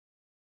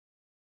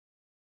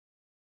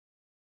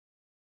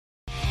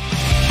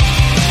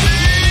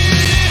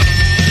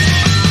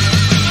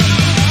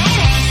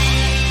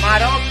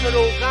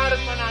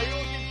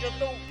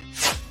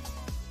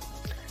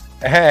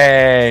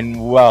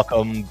And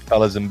welcome,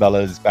 fellas and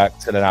bellas, back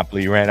to the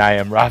Napoli Rant. I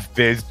am Raf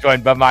Biz,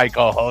 joined by my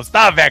co-host,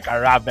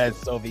 Aveka Rabes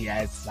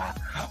Sovietsa,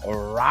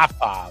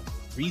 Rafa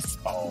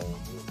Respawn.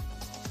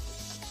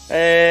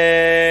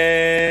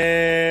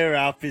 Hey,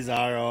 Ralph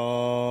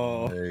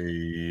Pizarro.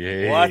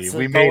 Hey, what's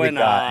we going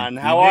on?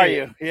 How are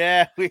you?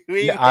 Yeah, we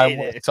made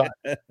it.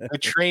 The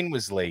train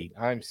was late.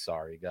 I'm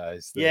sorry,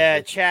 guys.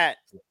 Chat.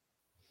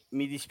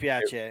 Mi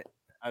dispiace.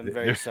 I'm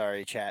very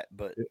sorry, chat,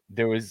 but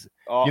there was,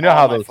 all, you know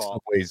how those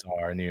fault. subways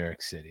are in New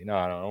York City.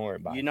 No, don't worry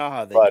about it. You know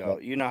how they go.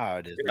 You know how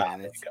it is,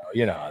 man.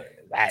 You know how it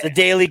is. It's a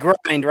daily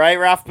grind, right,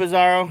 Ralph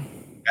Pizarro?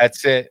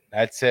 That's it.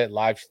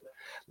 Live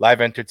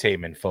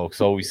entertainment,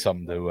 folks. Always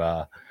something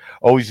to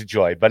always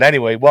enjoy. But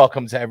anyway,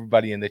 welcome to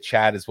everybody in the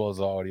chat as well as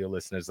our audio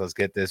listeners. Let's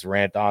get this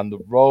rant on the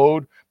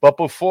road. But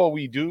before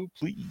we do,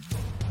 please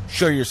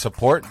show your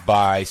support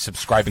by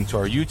subscribing to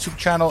our YouTube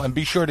channel and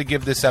be sure to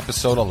give this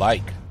episode a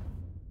like.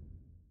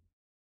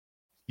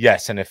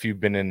 Yes, and if you've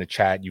been in the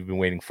chat, you've been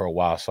waiting for a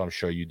while, so I'm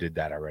sure you did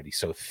that already.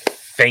 So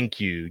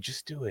thank you.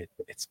 Just do it.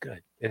 It's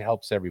good. It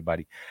helps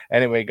everybody.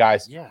 Anyway,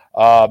 guys,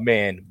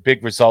 man,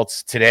 big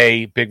results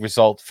today. Big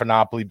result for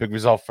Napoli. Big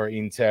result for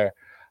Inter.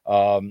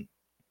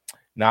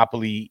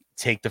 Napoli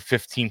take the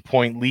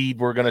 15-point lead.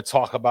 We're going to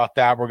talk about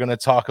that. We're going to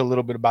talk a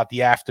little bit about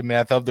the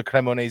aftermath of the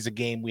Cremonese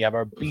game. We have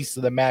our beast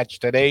of the match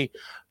today,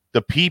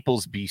 the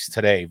people's beast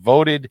today.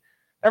 Not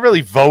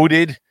really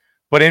voted,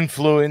 but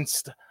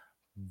influenced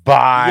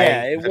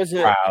by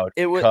crowd.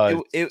 It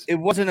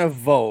wasn't a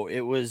vote.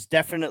 It was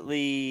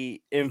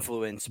definitely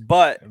influenced,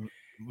 but it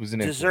was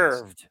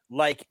deserved.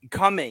 Like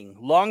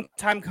long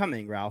time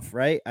coming, Ralph.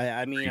 Right?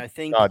 I mean, I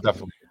think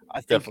definitely.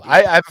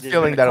 I have a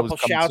feeling that it was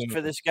shouts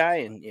for this guy,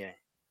 and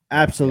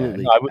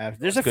absolutely.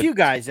 There's a few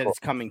guys that it's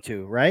coming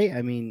to, right?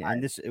 I mean,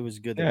 and it was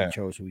good that we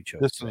chose who we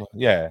chose.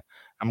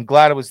 I'm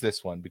glad it was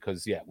this one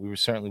because we were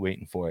certainly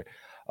waiting for it.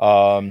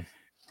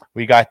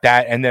 We got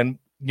that, and then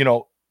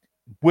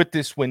with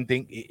this win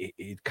thing,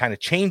 it kind of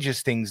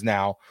changes things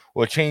now,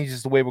 or it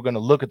changes the way we're going to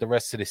look at the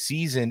rest of the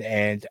season,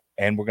 and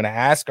we're going to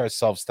ask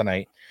ourselves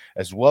tonight,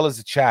 as well as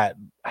the chat,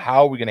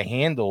 how are we going to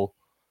handle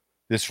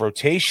this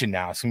rotation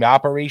now? It's going to be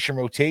Operation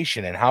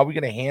Rotation, and how are we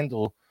going to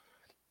handle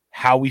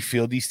how we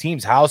feel these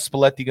teams? How's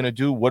Spalletti going to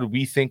do? What do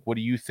we think? What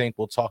do you think?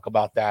 We'll talk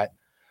about that.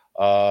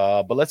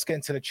 But let's get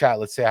into the chat.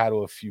 Let's say hi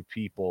to a few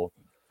people.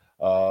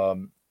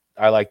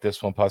 I like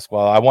this one,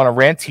 Pasquale. I want a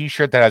rant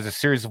t-shirt that has a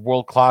series of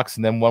world clocks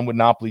and then one with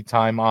Napoli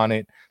time on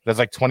it. That's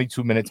like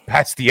 22 minutes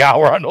past the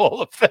hour on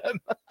all of them.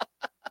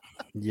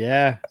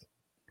 Yeah.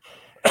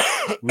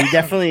 We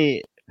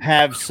definitely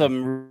have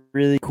some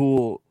really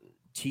cool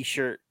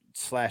t-shirt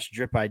 /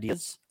 drip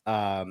ideas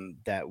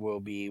that we'll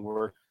be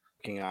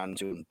working on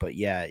soon. But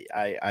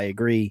I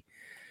agree.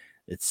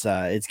 It's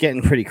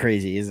getting pretty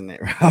crazy, isn't it,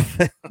 Ralph?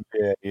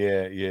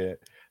 Yeah.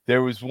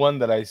 There was one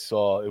that I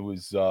saw. It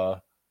was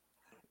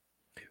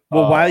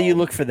well, while you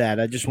look for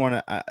that, I just want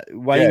to I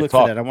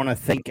want to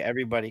thank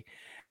everybody.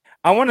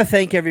 I want to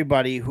thank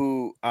everybody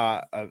who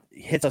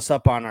hits us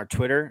up on our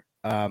Twitter.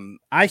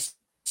 I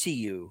see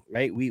you,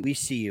 right? We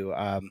see you.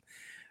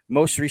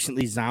 Most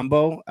recently,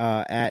 Zombo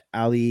at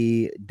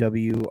Ali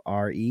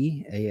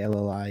WRE,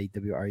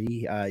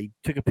 ALLIWRE. He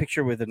took a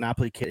picture with a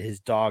Napoli kit, his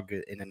dog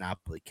in a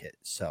Napoli kit.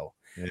 So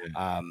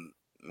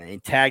he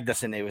tagged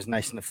us, and it was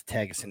nice enough to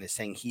tag us in it,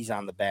 saying he's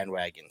on the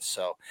bandwagon.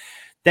 So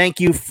thank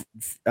you,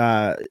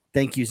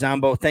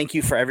 Zombo. Thank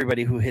you for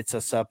everybody who hits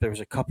us up. There was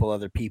a couple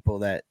other people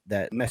that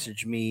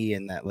messaged me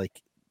and that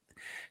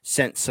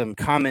sent some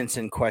comments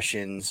and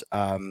questions.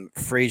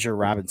 Fraser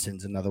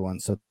Robinson's another one.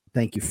 So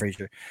thank you,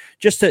 Fraser.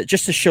 Just to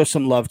show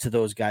some love to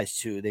those guys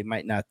too. They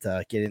might not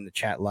get in the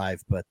chat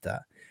live, but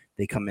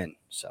they come in.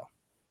 So.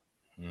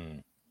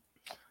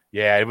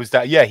 Yeah, it was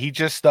that. Yeah, he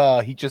just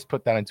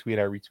put that in tweet.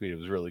 I retweeted. It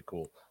was really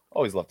cool.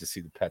 Always love to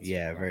see the pets.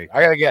 Yeah, very cool.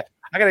 I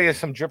gotta get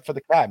some drip for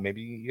the cat.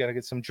 Maybe you gotta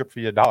get some drip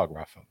for your dog,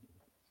 Rafa.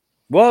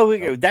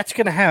 Well, that's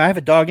gonna happen. I have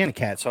a dog and a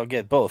cat, so I'll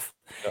get both.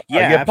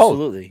 Yeah,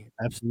 absolutely.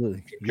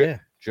 Drip.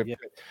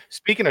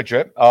 Speaking of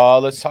drip,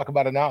 let's talk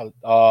about it now.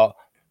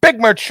 Big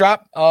merch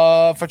shop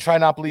for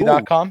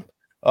trynapoli.com.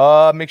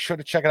 Make sure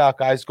to check it out,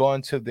 guys. Go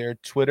onto their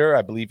Twitter.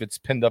 I believe it's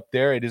pinned up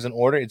there. It is an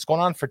order. It's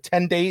going on for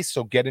 10 days,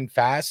 so get in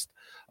fast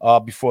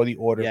before the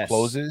order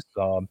closes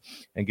and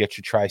get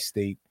your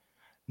Tri-State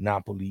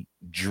Napoli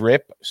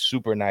drip.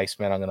 Super nice,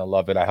 man. I'm gonna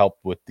love it. I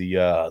helped with the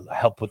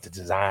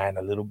design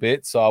a little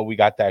bit, so we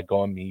got that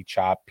going. Me,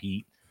 Chop,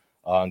 Pete,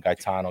 and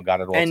Gaetano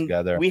got it all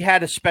together. We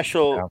had a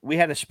special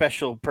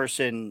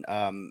person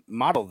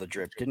model the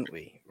drip, didn't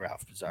we,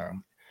 Ralph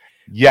Pizarro?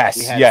 Yes.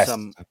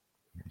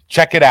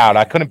 Check it out.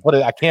 I can't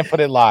put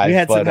it live. We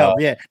had some help.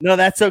 No,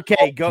 that's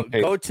okay.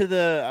 Go to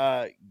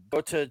the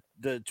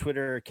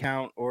Twitter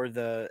account or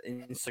the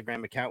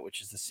Instagram account,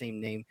 which is the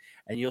same name,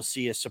 and you'll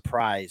see a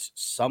surprise.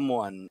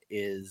 Someone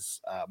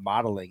is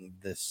modeling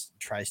this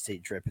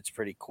Tri-State drip. It's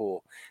pretty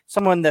cool.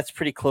 Someone that's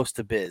pretty close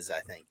to Biz, I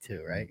think,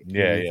 too, right?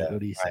 Yeah. What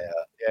do you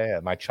say?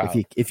 My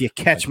child. If you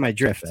catch my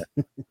drift.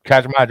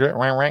 Catch my drift,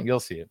 you'll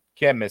see it.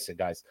 Can't miss it,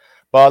 guys.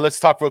 But let's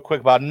talk real quick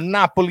about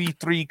Napoli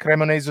 3,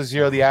 Cremonese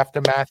 0, the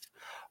aftermath.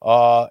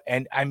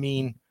 And I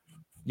mean,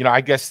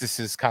 I guess this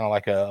is kind of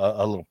like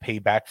a little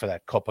payback for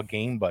that Copa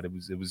game, but it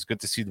was good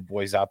to see the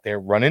boys out there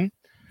running.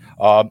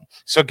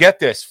 So get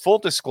this, full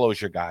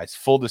disclosure, guys,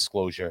 full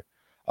disclosure.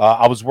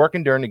 I was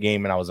working during the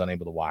game and I was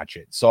unable to watch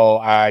it. So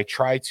I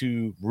tried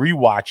to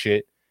rewatch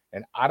it,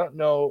 and I don't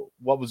know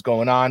what was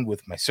going on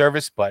with my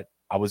service, but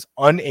I was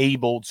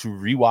unable to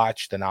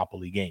rewatch the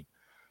Napoli game.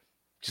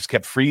 Just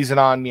kept freezing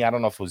on me. I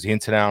don't know if it was the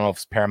internet, I don't know if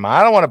it's Paramount.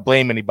 I don't want to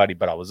blame anybody,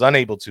 but I was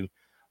unable to.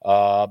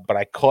 But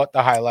I caught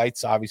the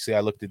highlights. Obviously, I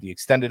looked at the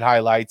extended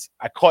highlights.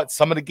 I caught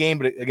some of the game,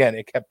 but again,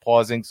 it kept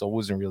pausing, so it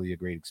wasn't really a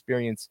great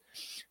experience.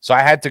 So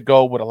I had to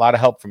go with a lot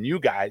of help from you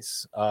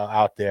guys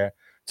out there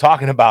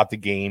talking about the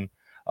game,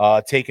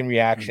 taking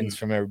reactions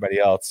from everybody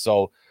else.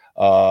 So,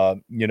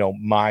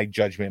 my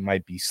judgment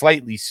might be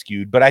slightly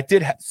skewed, but I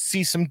did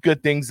see some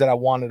good things that I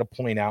wanted to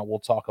point out. We'll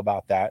talk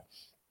about that.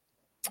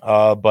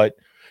 But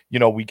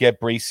we get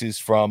braces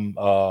from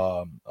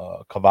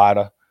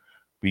Cavada.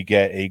 We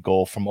get a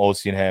goal from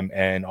Osimhen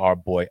and our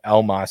boy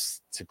Elmas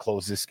to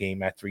close this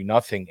game at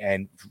 3-0.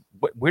 And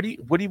where do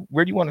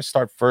you want to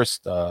start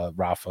first,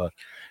 Rafa?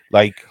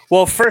 I'm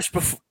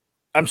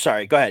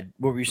sorry. Go ahead.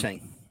 What were you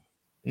saying?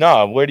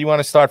 No, where do you want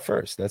to start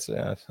first? That's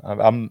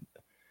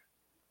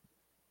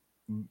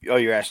Oh,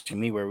 you're asking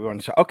me where we want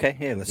to start. Okay,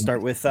 yeah, let's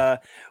start with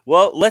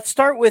let's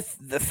start with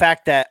the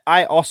fact that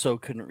I also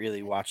couldn't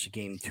really watch the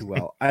game too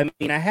well. I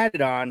mean, I had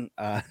it on.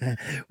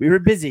 We were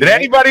busy. Did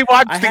anybody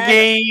watch the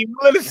game?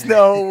 Let us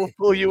know. We'll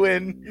pull you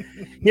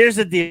in. Here's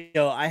the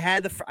deal. I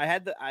had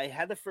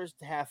the first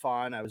half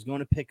on. I was going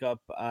to pick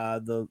up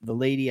the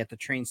lady at the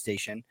train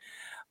station.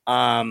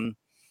 So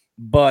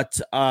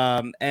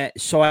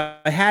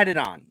I had it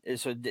on.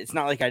 So it's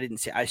not like I didn't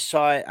see. I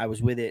saw it. I was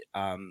with it.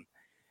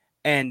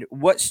 And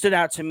what stood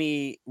out to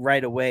me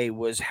right away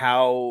was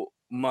how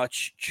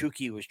much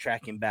Chucky was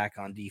tracking back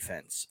on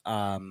defense.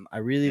 I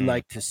really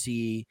like to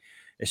see,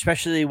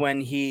 especially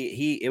when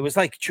it was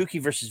like Chucky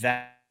versus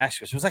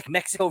Vasquez. It was like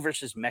Mexico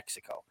versus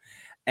Mexico.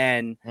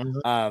 And,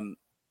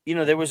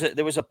 there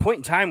was a point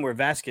in time where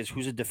Vasquez,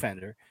 who's a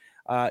defender,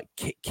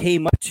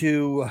 came up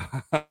to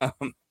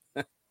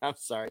I'm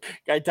sorry.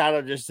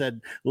 Gaetano just said,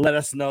 let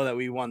us know that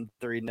we won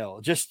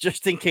 3-0.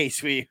 Just in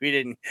case we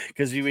didn't,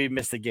 because we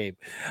missed the game.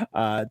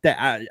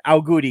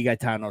 Auguri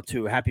Gaetano,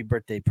 too. Happy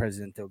birthday,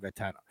 President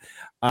Gaetano.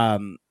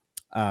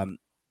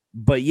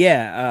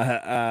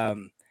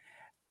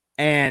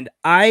 And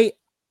I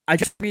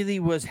just really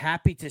was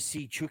happy to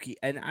see Chucky.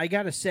 And I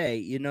got to say,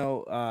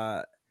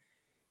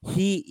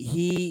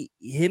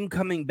 him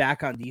coming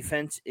back on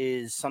defense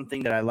is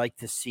something that I like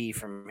to see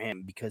from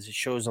him because it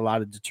shows a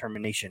lot of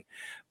determination.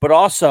 But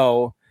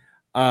also,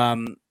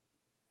 Sassuolo,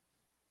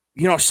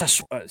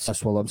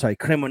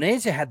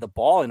 Cremonese had the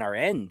ball in our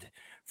end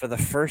for the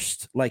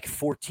first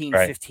 14,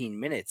 15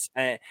 minutes.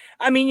 I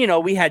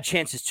mean, we had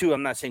chances too.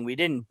 I'm not saying we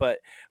didn't, but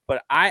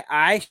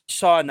I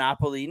saw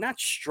Napoli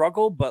not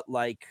struggle, but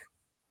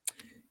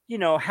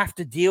have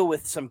to deal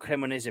with some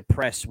Cremonese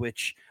press,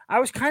 which I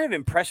was kind of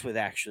impressed with,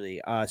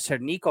 actually.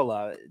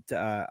 Sernicola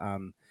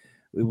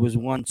it was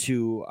one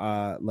to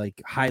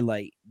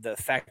highlight the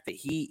fact that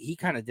he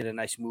kind of did a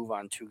nice move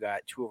on two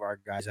of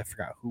our guys. I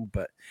forgot who,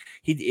 but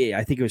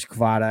I think it was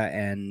Kvara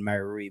and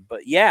Maruri.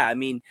 But yeah, I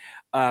mean,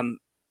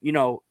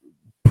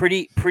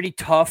 pretty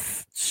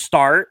tough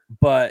start,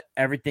 but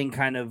everything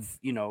kind of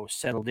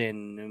settled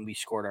in and we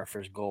scored our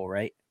first goal,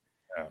 right?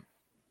 Yeah.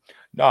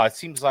 No, it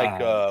seems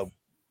like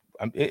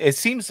it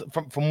seems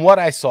from what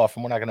I saw,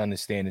 from what I can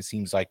understand, it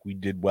seems like we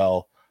did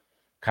well,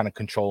 kind of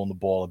controlling the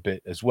ball a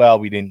bit as well.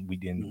 We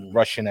didn't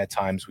rush in at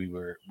times. We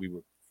were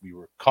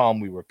calm.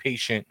 We were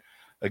patient.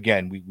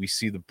 Again, we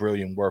see the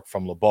brilliant work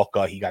from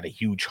Lobotka. He got a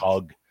huge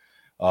hug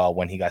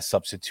when he got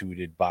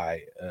substituted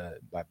by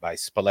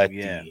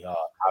Spalletti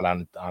out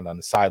on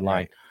the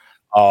sideline.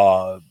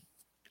 Right.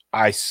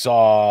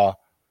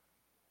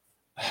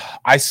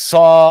 I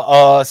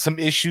saw some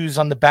issues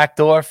on the back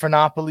door for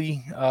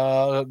Napoli.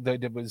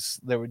 There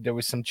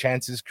was some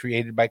chances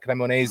created by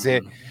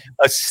Cremonese.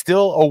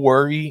 Still a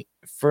worry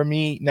for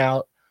me.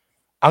 Now,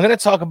 I'm going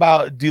to talk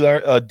about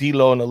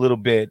Dilo in a little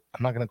bit.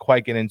 I'm not going to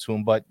quite get into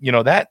him, but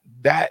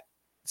that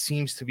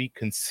seems to be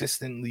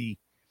consistently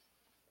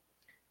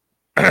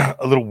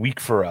a little weak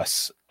for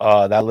us.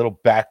 That little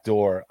back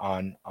door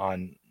on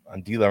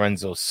Di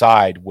Lorenzo's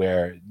side,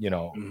 where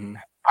I'm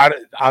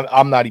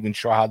not even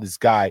sure how this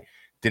guy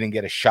didn't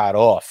get a shot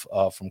off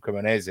from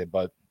Cremonese,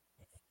 but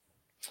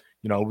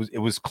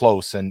it was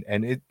close,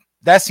 and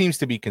that seems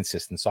to be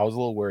consistent. So I was a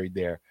little worried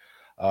there,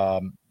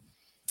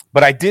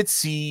 but I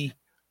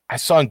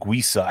saw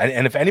Anguissa,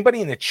 and if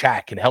anybody in the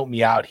chat can help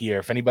me out here,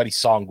 if anybody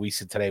saw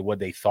Anguissa today, what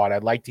they thought,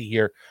 I'd like to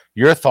hear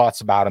your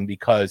thoughts about him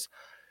because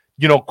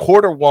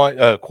quarter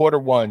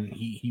one,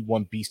 he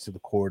won Beast of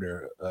the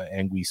Quarter,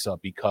 Anguissa,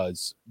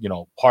 because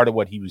part of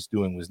what he was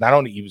doing was not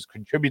only he was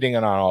contributing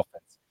on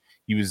offense.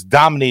 He was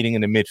dominating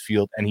in the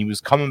midfield, and he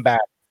was coming back,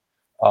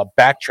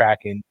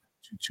 backtracking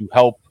to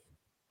help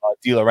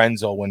Di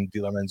Lorenzo when Di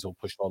Lorenzo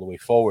pushed all the way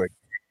forward.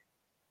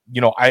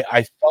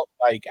 I felt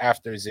like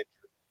after his injury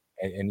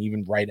and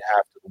even right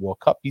after the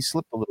World Cup, he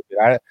slipped a little bit.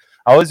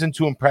 I wasn't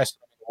too impressed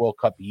with the World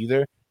Cup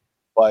either,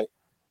 but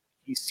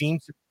he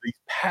seems to, these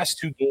past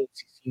 2 games,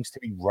 he seems to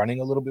be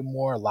running a little bit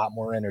more, a lot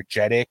more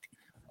energetic,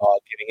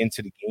 getting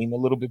into the game a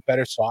little bit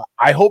better. So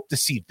I hope to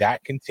see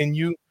that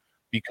continue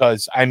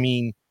because, I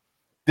mean,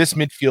 this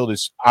midfield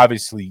is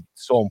obviously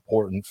so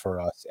important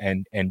for us,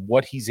 and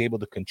what he's able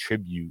to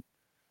contribute,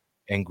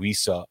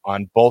 Anguissa,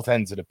 on both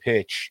ends of the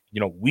pitch,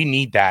 you know, we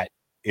need that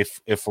if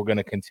we're going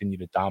to continue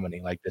to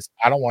dominate like this.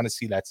 I don't want to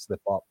see that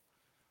slip up.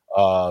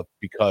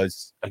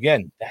 Because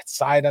again, that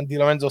side on Di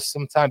Lorenzo,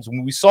 sometimes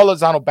when we saw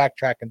Lozano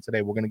backtracking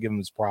today, we're gonna give him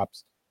his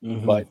props.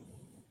 But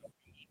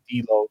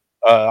we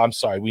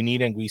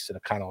need Anguissa to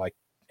kind of like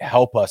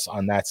help us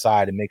on that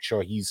side and make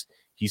sure he's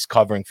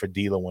covering for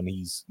Dilo when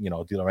he's, you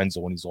know, Di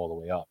Lorenzo when he's all the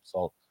way up.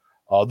 So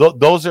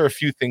those are a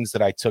few things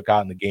that I took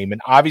out in the game,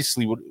 and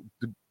obviously,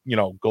 you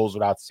know, goes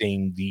without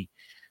saying the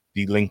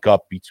link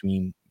up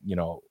between, you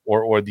know,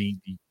 or the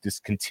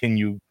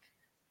discontinued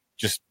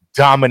just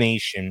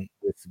domination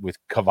with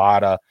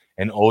Kvara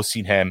and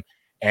Osimhen,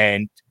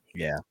 and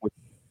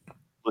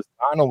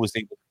Lozano was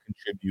able to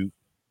contribute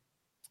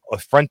a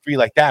front three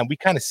like that. And we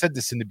kind of said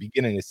this in the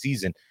beginning of the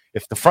season.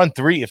 If that's the front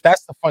three, and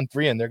that's what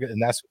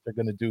they're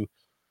going to do,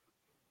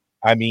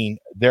 I mean,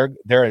 they're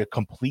a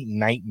complete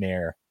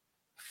nightmare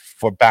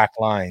for back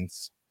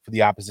lines, for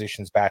the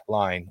opposition's back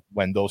line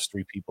when those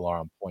 3 people are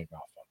on point,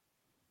 Ralph.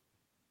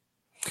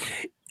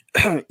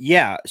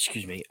 Yeah,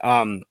 excuse me.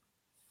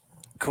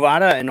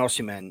 Kvara and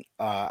Osimhen,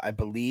 I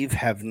believe,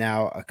 have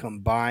now a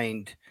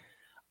combined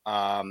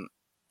 20.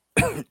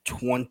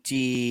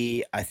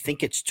 I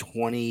think it's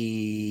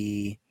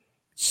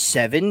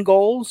 27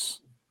 goals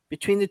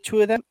between the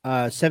two of them.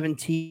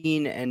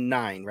 17 and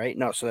 9, right?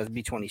 No, so that'd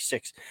be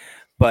 26.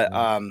 But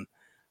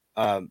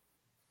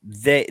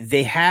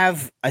they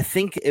have. I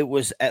think it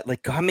was at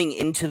like coming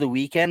into the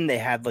weekend, they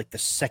had like the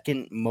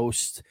second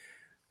most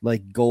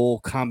like goal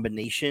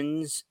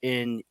combinations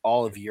in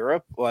all of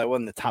Europe. Well, I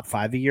won the top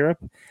 5 of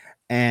Europe,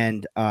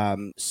 and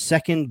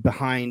second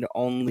behind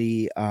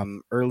only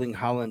Erling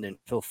Haaland and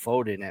Phil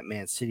Foden at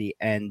Man City,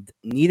 and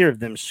neither of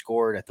them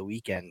scored at the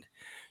weekend.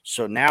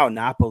 So now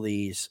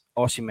Napoli's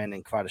Osimhen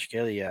and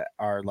Kvaratskhelia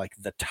are like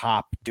the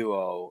top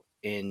duo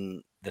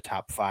in the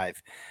top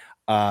 5.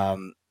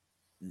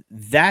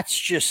 That's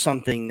just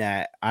something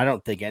that I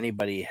don't think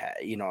anybody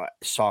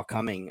saw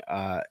coming.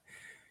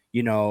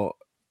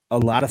 A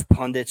lot of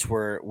pundits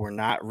were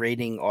not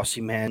rating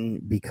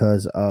Osimhen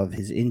because of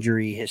his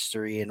injury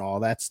history and all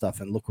that stuff.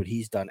 And look what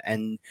he's done.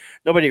 And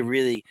nobody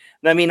really,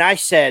 I mean, I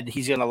said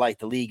he's going to light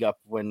the league up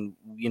when,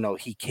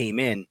 he came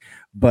in,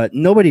 but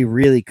nobody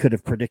really could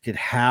have predicted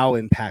how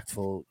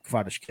impactful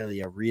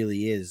Kvaratskhelia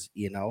really is,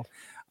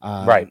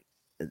 Right.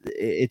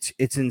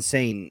 It's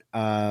insane.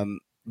 And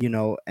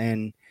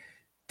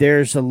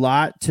there's a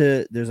lot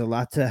to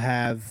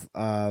have,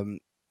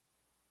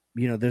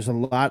 there's a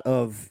lot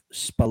of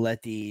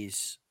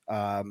Spalletti's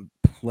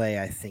play.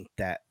 I think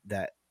that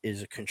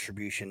is a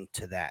contribution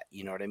to that.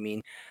 You know what I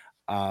mean?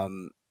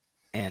 And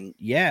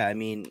yeah, I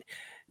mean,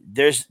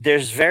 there's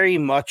very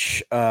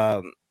much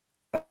a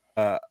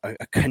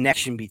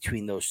connection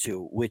between those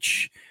two,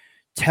 which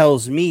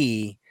tells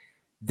me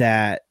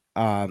that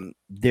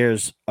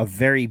there's a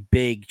very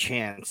big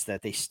chance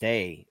that they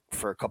stay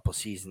for a couple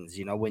seasons.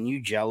 When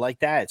you gel like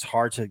that, it's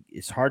hard to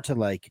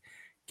like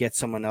get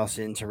someone else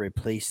in to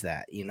replace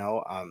that,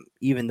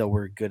 even though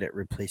we're good at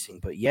replacing.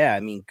 But yeah,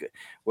 I mean,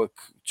 what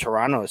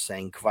Toronto is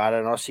saying, Kvara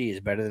and Ossi is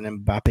better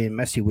than Mbappe and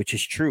Messi, which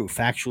is true.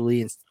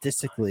 Factually and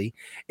statistically,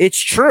 it's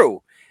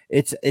true.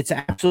 It's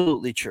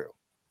absolutely true.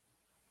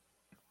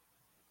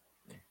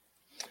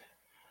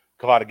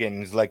 Kvara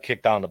getting his leg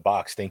kicked down the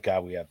box. Thank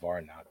God we have VAR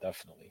now,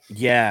 definitely.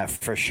 Yeah,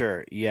 for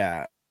sure.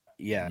 Yeah.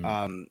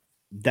 Mm-hmm.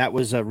 That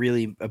was a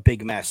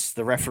big mess.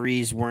 The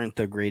referees weren't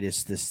the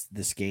greatest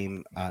this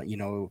game.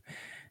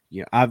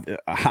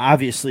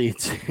 Obviously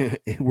it's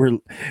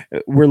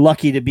we're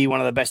lucky to be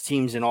one of the best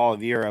teams in all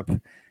of Europe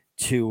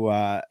to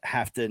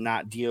have to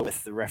not deal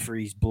with the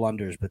referees'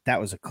 blunders, but that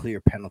was a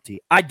clear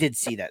penalty. I did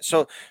see that.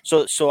 So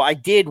I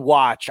did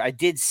watch. I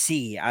did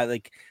see.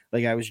 I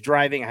was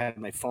driving. I had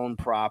my phone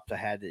propped. I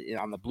had it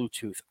on the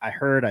Bluetooth.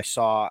 I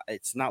saw.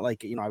 It's not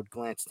like I would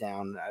glance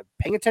down,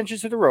 paying attention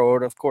to the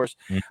road. Of course,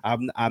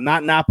 I'm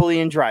not Napoli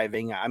and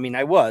driving. I mean,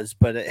 I was,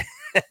 but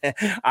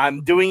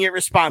I'm doing it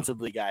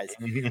responsibly, guys.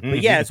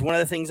 But yeah, it's one of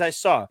the things I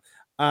saw.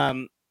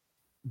 But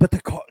the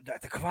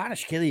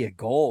Kvaratskhelia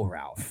goal,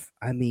 Ralph.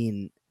 I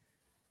mean,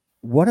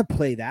 what a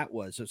play that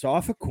was! It's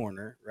off a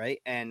corner, right?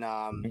 And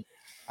I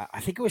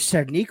think it was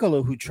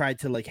Sernicolo who tried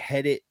to like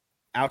head it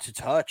out to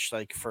touch,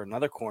 like for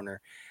another corner,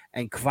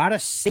 and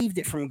Kvara saved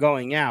it from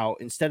going out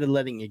instead of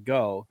letting it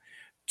go.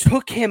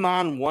 Took him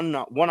on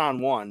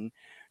one-on-one,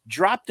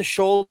 dropped the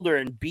shoulder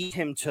and beat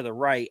him to the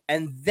right,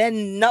 and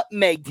then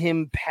nutmegged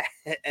him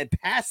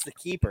past the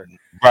keeper.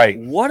 Right.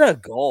 What a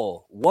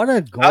goal! What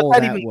a goal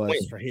that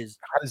was for his.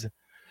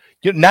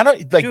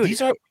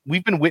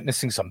 We've been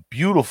witnessing some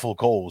beautiful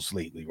goals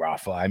lately,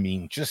 Rafa. I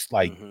mean, just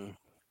like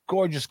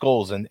gorgeous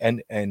goals,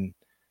 and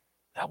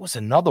that was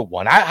another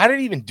one. I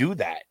didn't even do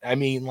that. I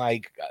mean,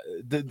 like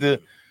the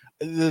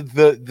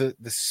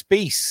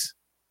space.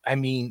 I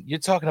mean, you're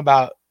talking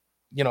about,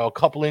 a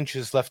couple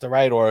inches left to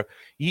right, or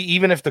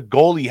even if the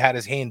goalie had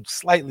his hand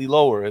slightly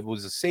lower, it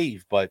was a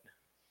save. But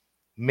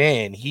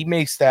man, he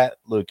makes that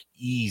look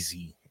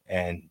easy.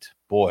 And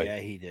boy, yeah,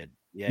 he did.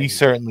 Yeah, he's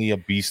certainly a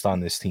beast on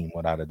this team,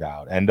 without a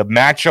doubt. And the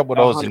matchup with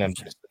Ozinem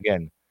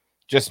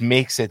just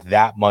makes it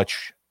that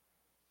much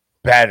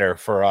better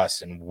for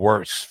us and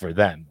worse for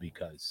them,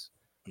 because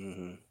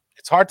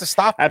it's hard to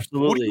stop.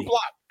 Absolutely. Who do you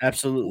block?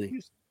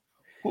 Absolutely.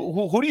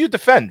 Who do you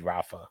defend,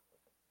 Rafa?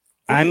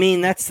 I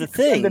mean, that's the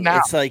thing.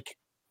 It's like,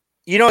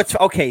 it's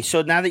okay.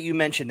 So now that you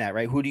mentioned that,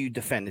 right? Who do you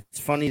defend? It's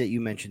funny that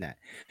you mentioned that,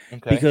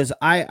 because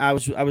I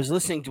was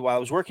listening to, while I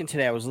was working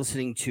today, I was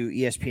listening to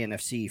ESPN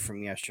FC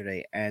from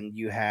yesterday, and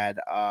you had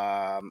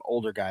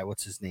older guy,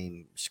 what's his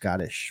name?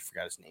 Scottish,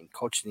 forgot his name.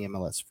 Coach in the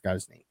MLS, forgot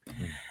his name.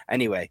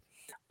 Anyway,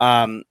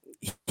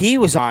 he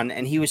was on,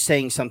 and he was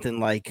saying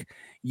something like,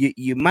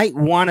 you might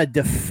want to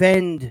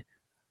defend.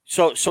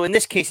 So in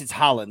this case, it's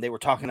Holland. They were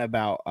talking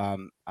about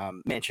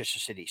Manchester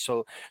City.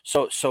 So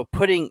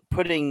putting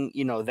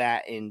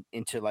that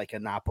into like a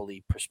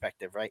Napoli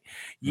perspective, right?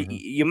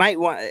 You might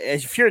want,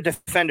 if you're a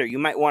defender, you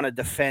might want to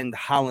defend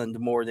Holland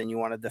more than you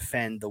want to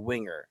defend the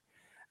winger.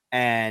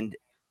 And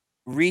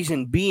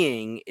reason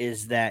being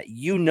is that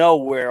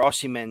where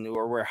Osimhen,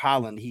 or where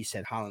Holland, he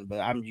said Holland, but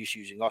I'm just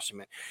using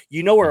Osimhen.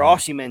 Where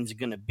Osimhen's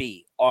going to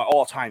be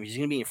all time. He's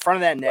going to be in front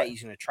of that net.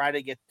 He's going to try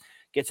to get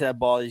to that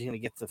ball. He's going to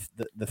get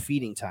the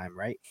feeding time,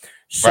 right?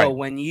 So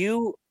when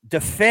you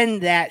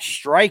defend that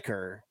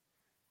striker,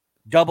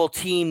 double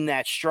team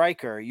that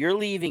striker, you're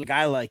leaving a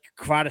guy like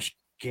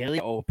Kvaratskhelia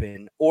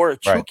open, or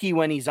Chucky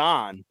when he's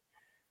on.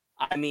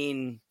 I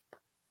mean,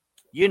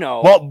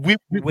 well,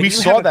 we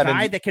saw have that a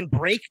guy that can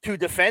break through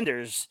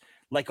defenders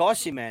like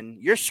Osimhen,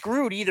 you're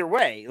screwed either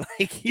way.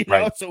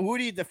 So who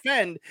do you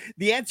defend?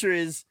 The answer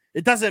is,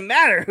 it doesn't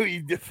matter who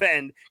you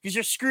defend, because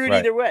you're screwed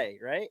either way,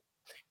 right?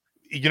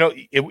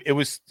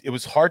 It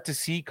was hard to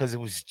see because it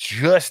was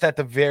just at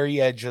the very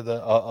edge of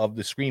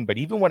the screen. But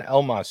even when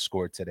Elmas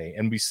scored today,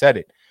 and we said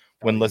it,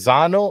 when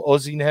Lozano,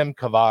 Osimhen,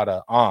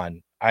 Kvara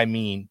on, I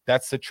mean,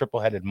 that's the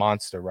triple-headed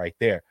monster right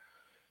there.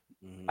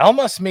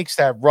 Elmas makes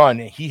that run.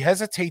 He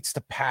hesitates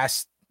to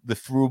pass the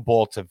through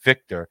ball to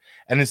Victor,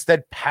 and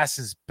instead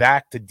passes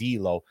back to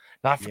D'Lo.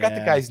 Now, I forgot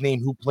the guy's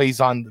name who plays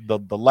on the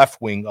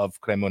left wing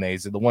of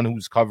Cremonese, the one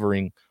who's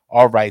covering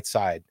our right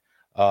side.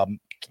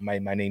 My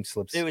name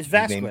slips. It was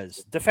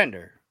Vasquez,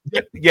 defender.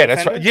 Yeah,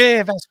 that's right.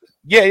 Yeah, Vasquez.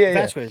 Yeah.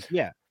 Vasquez.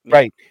 Yeah.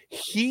 Right.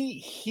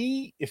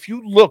 He. If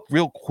you look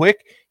real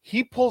quick,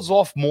 he pulls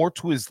off more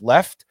to his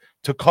left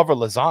to cover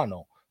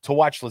Lozano, to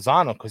watch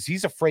Lozano, because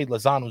he's afraid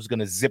Lozano's going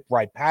to zip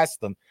right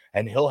past them,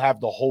 and he'll have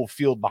the whole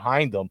field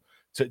behind him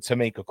to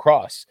make a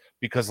cross,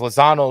 because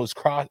Lozano's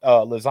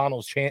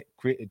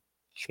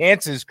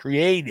chances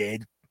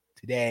created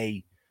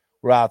today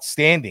were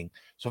outstanding.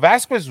 So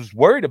Vasquez was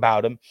worried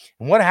about him.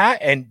 And what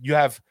happened? And you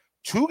have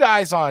two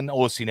guys on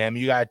Osimhen.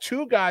 You got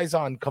two guys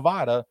on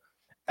Kvara.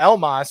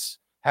 Elmas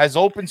has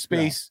open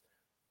space.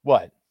 No.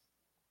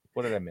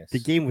 What did I miss? The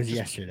game was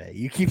yesterday.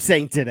 You keep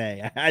saying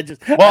today. I had to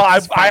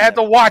watch. I had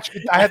to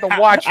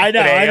watch. I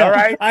know. Today, all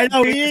right. I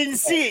know. We didn't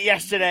see it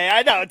yesterday.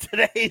 I know.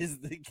 Today is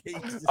the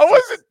game. I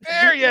wasn't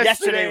there yesterday.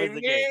 Yesterday was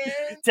the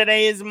game.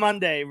 Today is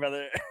Monday,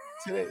 brother.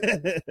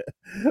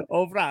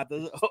 Oh,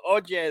 frato.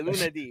 Oggi è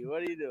lunedì.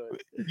 What are you doing?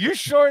 You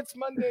sure it's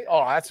Monday?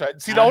 Oh, that's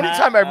right. See, the only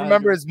time I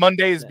remember is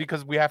Monday is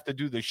because we have to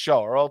do the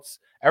show, or else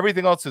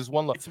everything else is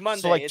one long. It's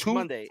Monday. So like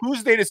Monday.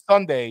 Tuesday to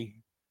Sunday.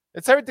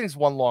 Everything's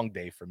one long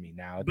day for me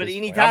now. But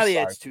in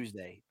Italia, it's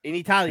Tuesday. In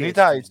Italia, it's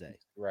Tuesday.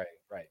 Right.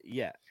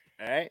 Yeah.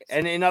 All right.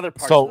 And in other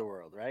parts of the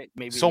world, right?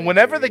 Maybe. So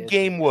whenever the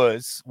game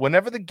was,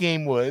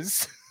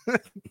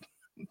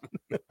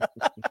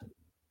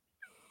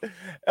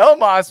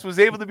 Elmas was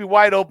able to be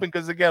wide open,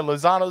 because again,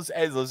 Lozano,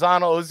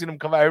 Osimhen,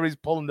 come out, everybody's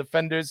pulling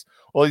defenders,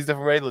 all these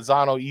different ways.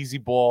 Lozano, easy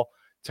ball,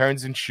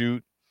 turns and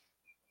shoot,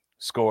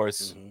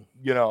 scores.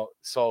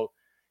 So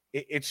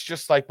it's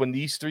just like when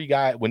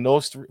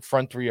those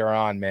front three are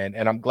on, man.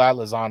 And I'm glad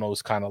Lozano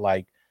is kind of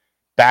like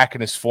back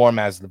in his form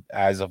as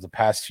of the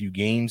past few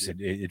games.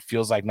 It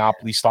feels like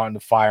Napoli's starting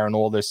to fire on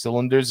all their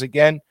cylinders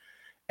again.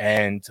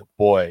 And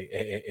boy,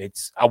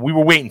 it's we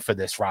were waiting for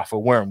this, Rafa,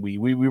 weren't we?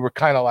 We were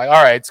kind of like,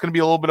 all right, it's going to be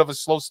a little bit of a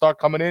slow start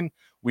coming in.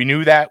 We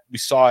knew that. We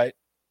saw it.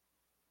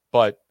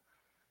 But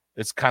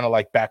it's kind of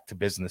like back to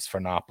business for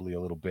Napoli a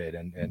little bit.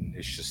 And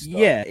it's just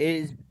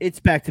it's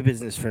back to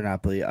business for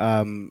Napoli.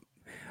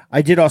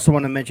 I did also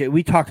want to mention,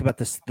 we talked about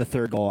the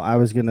third goal. I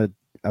was gonna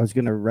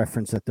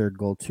reference the third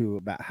goal too,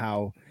 about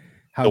how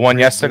the one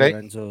yesterday.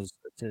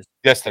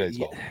 Yesterday's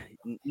goal.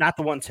 Not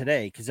the one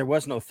today, because there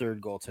was no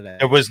third goal today.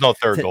 There was no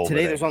third goal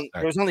today.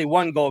 There was only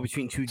one goal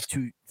between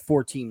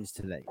four teams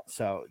today.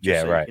 So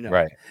right.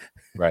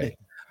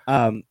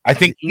 I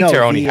think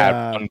Inter only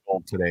had one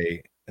goal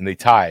today, and they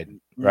tied,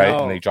 right?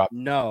 And they dropped.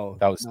 No,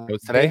 that was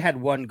today. They had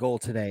one goal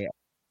today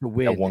to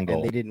win. One goal.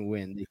 And they didn't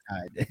win. They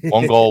tied.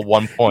 One goal,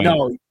 1 point.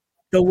 No,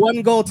 The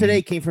one goal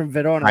today came from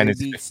Verona. Minus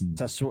They beat 15.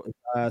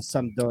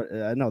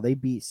 they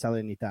beat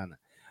Salernitana.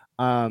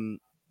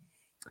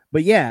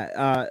 But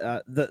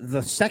yeah,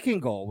 the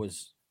second goal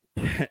was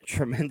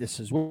tremendous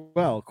as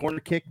well. Corner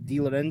kick. Di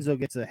Lorenzo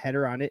gets a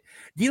header on it.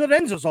 Di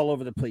Lorenzo's all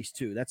over the place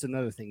too. That's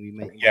another thing we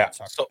may Yeah.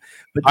 talk So about.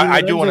 But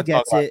I do want to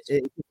talk about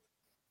it.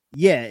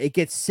 Yeah, it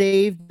gets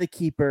saved. The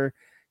keeper.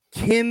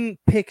 Kim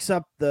picks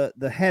up the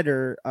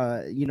header.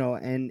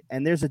 And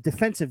there's a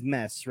defensive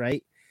mess,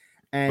 right?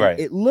 And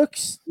it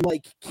looks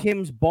like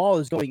Kim's ball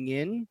is going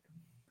in,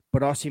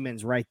 but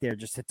Osimhen's right there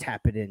just to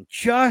tap it in,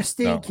 just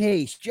in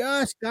case,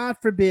 just God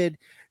forbid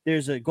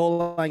there's a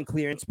goal line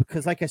clearance,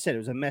 because like I said, it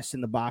was a mess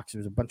in the box. There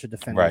was a bunch of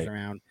defenders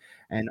around,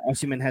 and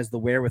Osimhen has the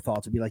wherewithal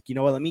to be like, you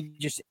know what, let me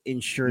just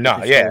ensure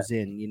that this goes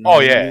in. You know?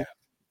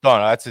 No,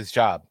 that's his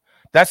job.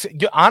 That's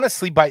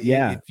honestly,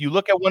 if you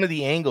look at one of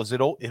the angles, it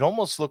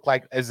almost looked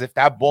like as if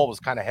that ball was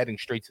kind of heading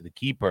straight to the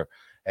keeper,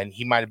 and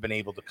he might have been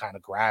able to kind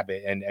of grab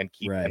it and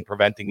keep and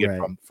preventing it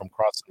from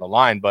crossing the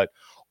line. But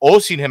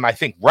Osimhen, I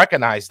think,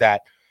 recognized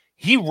that.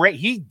 He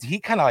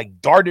kind of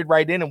like darted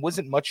right in, and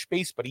wasn't much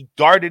space, but he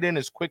darted in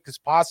as quick as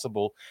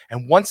possible.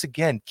 And once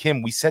again,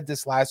 Kim, we said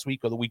this last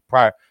week or the week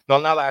prior. No,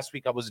 not last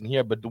week. I wasn't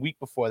here, but the week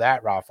before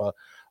that, Rafa,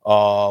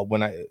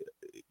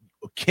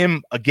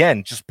 Kim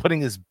again just putting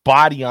his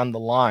body on the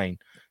line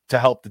to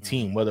help the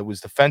team, whether it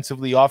was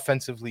defensively,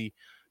 offensively,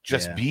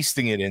 just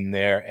beasting it in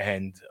there,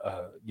 and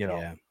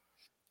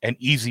and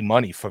easy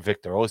money for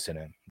Victor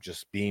Osimhen,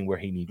 just being where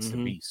he needs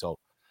to be. So.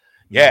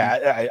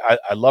 Yeah,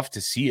 I love to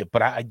see it,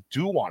 but I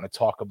do want to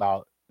talk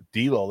about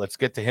D'Lo. Let's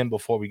get to him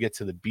before we get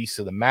to the beast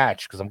of the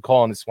match, because I'm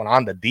calling this one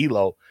on the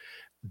D'Lo.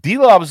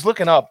 D'Lo, I was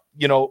looking up,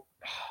 all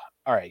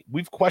right,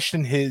 we've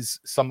questioned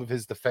some of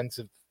his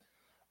defensive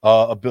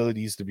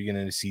abilities at the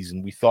beginning of the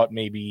season. We thought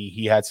maybe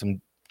he had some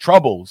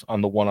troubles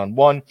on the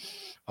one-on-one.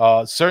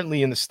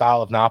 Certainly in the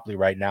style of Napoli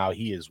right now,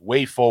 he is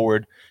way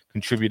forward,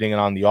 contributing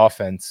on the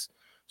offense.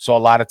 So a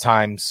lot of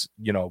times,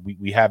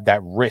 we have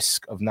that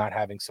risk of not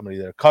having somebody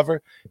there to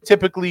cover.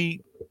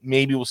 Typically,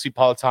 maybe we'll see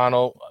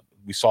Politano.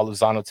 We saw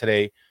Lozano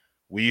today.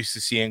 We used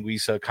to see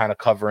Anguissa kind of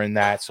covering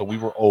that, so we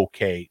were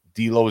okay.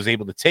 D'Lo was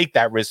able to take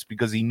that risk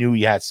because he knew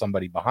he had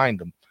somebody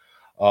behind him.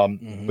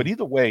 But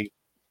either way,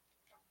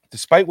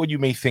 despite what you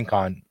may think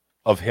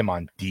of him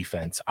on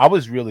defense, I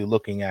was really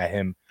looking at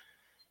him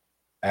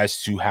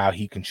as to how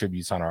he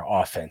contributes on our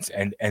offense.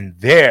 And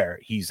there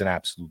he's an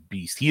absolute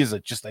beast. He is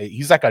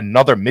he's like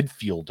another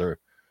midfielder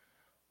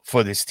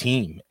for this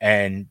team.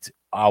 And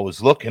I was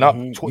looking up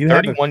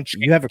 31.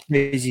 You have a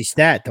crazy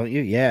stat, don't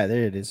you? Yeah,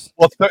 there it is.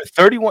 Well,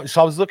 31.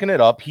 So I was looking it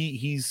up.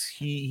 He's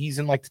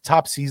in like the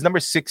top. He's number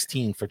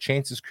 16 for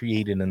chances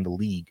created in the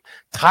league,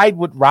 tied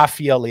with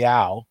Rafael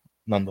Leao,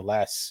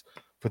 nonetheless,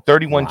 for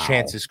 31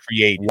 chances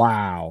created.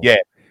 Wow. Yeah,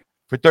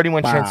 for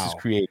 31 chances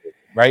created,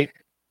 right?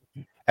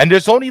 And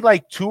there's only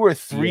like 2 or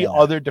 3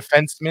 other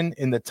defensemen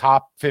in the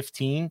top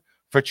 15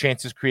 for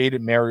chances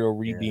created, Mario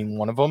Reed being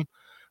one of them,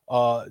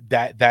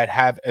 that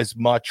have as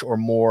much or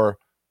more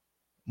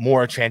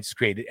chances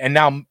created. And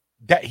now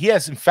that he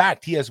has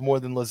more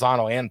than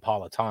Lozano and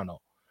Politano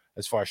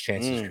as far as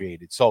chances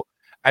created. So,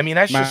 I mean,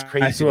 that's just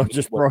crazy. I will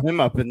just throw him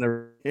up in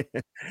the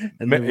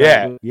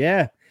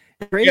yeah.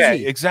 Crazy. Yeah,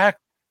 exactly.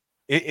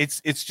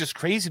 It's just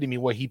crazy to me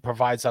what he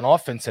provides on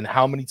offense and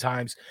how many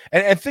times.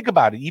 And think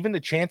about it. Even the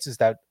chances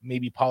that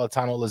maybe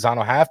Politano,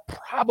 Lozano have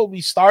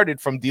probably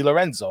started from Di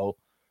Lorenzo,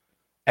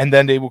 and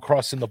then they were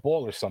crossing the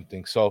ball or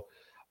something. So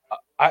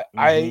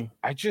I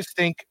just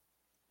think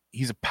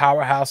he's a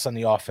powerhouse on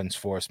the offense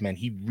for us, man.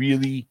 He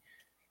really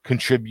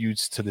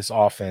contributes to this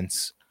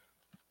offense,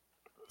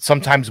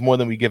 sometimes more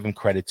than we give him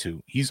credit to.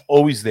 He's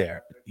always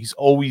there. He's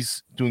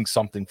always doing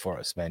something for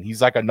us, man.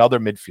 He's like another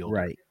midfielder,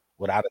 right?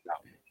 Without a doubt.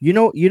 You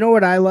know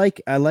what I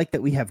like? I like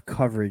that we have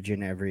coverage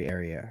in every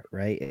area,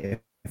 right?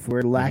 If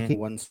we're lacking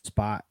one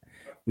spot,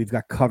 we've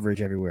got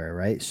coverage everywhere,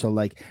 right? So,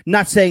 like,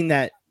 not saying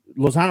that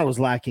Lozano was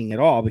lacking at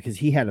all, because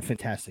he had a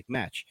fantastic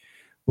match.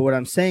 But what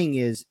I'm saying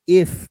is,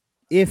 if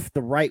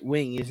the right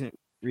wing isn't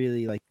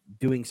really like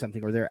doing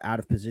something, or they're out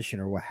of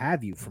position or what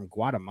have you, from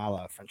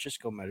Guatemala,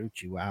 Francisco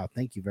Marucci, wow,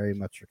 thank you very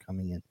much for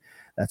coming in.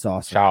 That's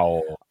awesome.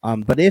 Ciao.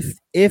 But if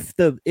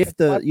the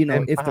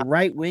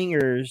right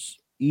wingers,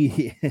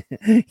 either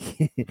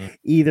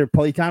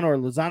Politano or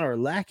Lozano are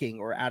lacking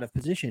or out of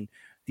position,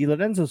 Di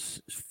Lorenzo's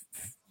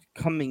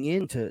coming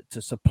in to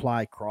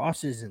supply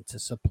crosses and to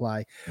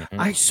supply.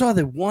 I saw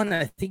the one,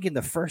 I think in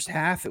the first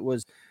half, it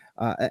was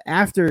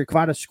after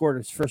Kvara scored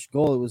his first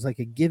goal, it was like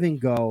a give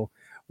and go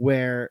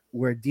where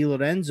Di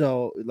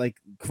Lorenzo, like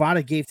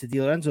Kvara gave to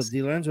Di Lorenzo.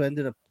 Di Lorenzo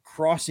ended up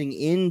crossing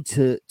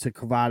into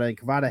Kvara, and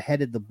Kvara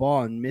headed the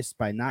ball and missed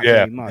by not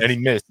very much. And he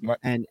missed.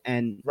 And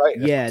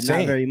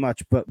not very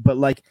much. But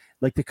like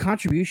the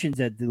contributions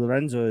that Di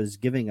Lorenzo is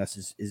giving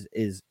us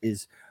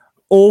is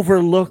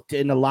overlooked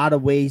in a lot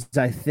of ways,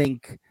 I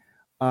think.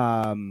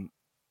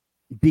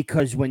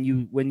 Because when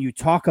you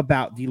talk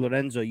about Di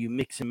Lorenzo, you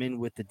mix him in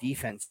with the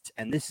defense,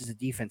 and this is a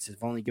defense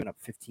that's only given up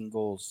 15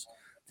 goals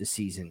this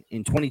season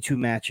in 22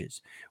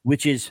 matches,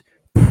 which is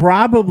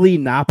probably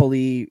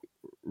Napoli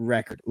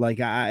record. Like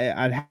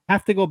I'd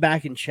have to go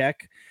back and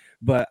check,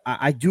 but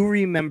I do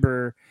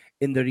remember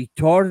in the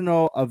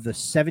Ritorno of the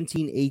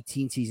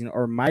 17-18 season,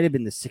 or might have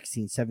been the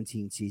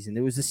 16-17 season.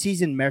 It was the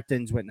season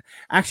Mertens went.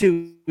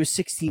 Actually, it was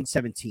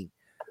 16-17.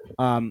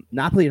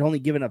 Napoli had only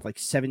given up like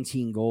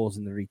 17 goals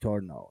in the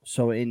Ritorno.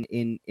 So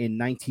in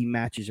 19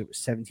 matches, it was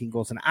 17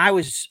 goals. And I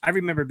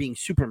remember being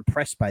super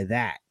impressed by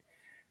that.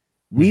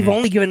 We've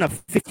only given up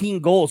 15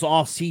 goals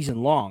all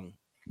season long.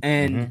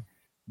 And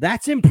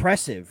that's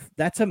impressive.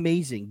 That's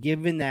amazing,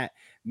 given that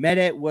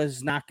Meret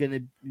was not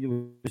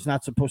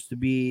supposed to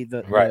be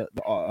the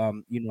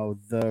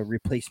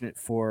replacement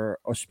for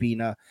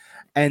Ospina,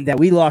 and that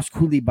we lost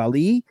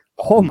Koulibaly.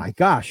 Oh my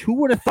gosh, who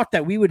would have thought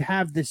that we would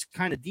have this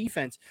kind of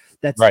defense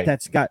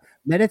that's got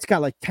Meret's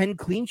got like 10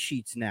 clean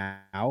sheets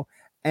now,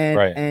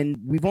 and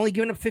we've only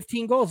given up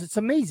 15 goals. It's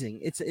amazing.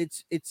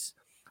 It's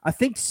I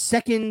think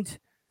second.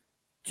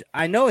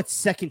 I know it's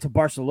second to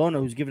Barcelona,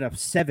 who's given up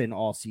 7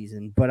 all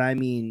season, but I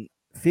mean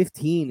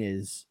 15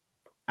 is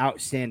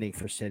outstanding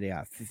for Serie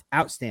A.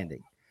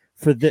 Outstanding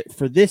for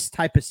this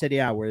type of Serie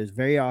A where it's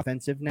very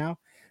offensive now.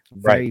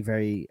 Very,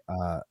 very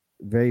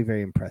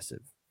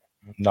impressive.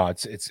 No,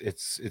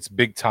 it's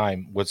big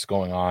time what's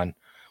going on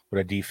with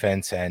our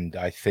defense, and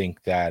I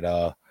think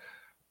that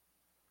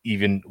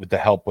even with the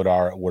help with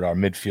our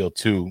midfield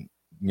too,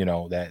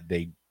 that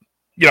they,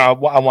 I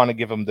want to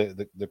give them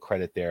the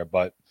credit there,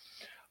 but.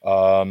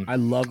 I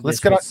love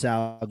this with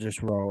Sal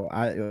just roll.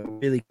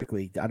 Really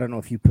quickly. I don't know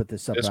if you put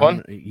this up. This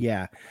one?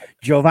 Yeah.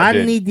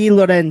 Giovanni Di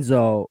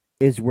Lorenzo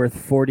is worth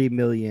 40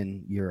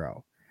 million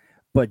euro,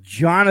 but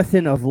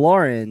Jonathan of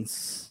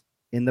Lawrence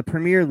in the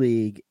Premier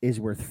League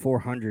is worth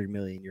 400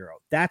 million euro.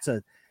 That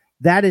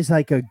is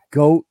like a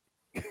goat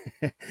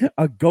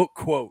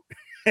quote.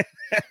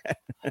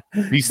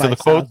 Beast of the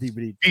quote.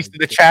 Beast of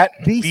the chat.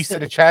 Beast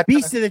of the chat.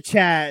 Beast of the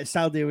chat.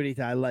 Sal de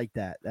Brita. I like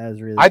that. That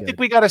was really. I think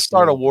we got to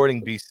start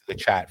awarding Beast of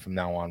the chat from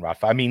now on,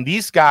 Rafa. I mean,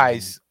 these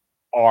guys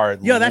are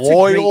that's a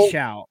great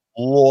shout.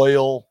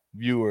 Loyal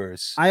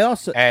viewers. I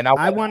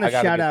want to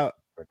shout out.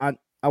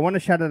 I want to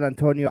shout out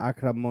Antonio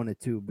Acramone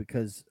too,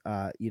 because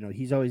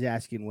he's always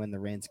asking when the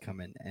rain's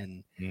coming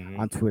and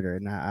on Twitter,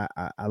 and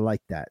I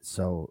like that.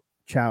 So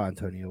ciao,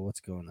 Antonio. What's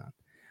going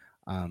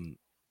on?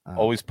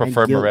 Always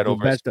prefer Meret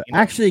over.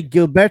 Actually,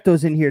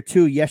 Gilberto's in here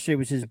too. Yesterday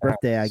was his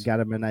birthday. I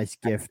got him a nice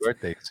gift.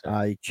 Happy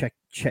birthday,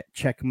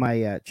 check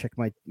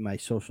my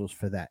socials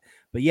for that.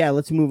 But yeah,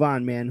 let's move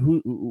on,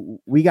 man.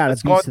 We got a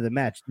beast of the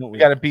match, don't we? We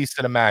got a beast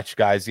of the match,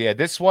 guys. Yeah,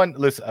 this one.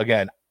 Listen,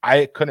 again,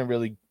 I couldn't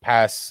really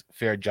pass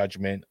fair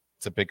judgment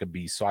to pick a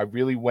beast, so I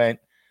really went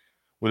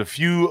with a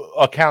few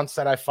accounts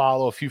that I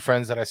follow, a few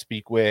friends that I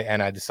speak with,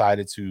 and I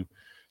decided to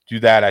do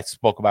that. I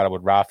spoke about it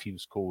with Ralph. He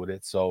was cool with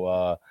it.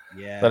 So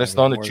let us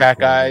know in the chat,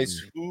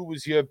 guys. Who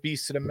was your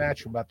beast of the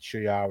match? We're about to show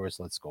you ours.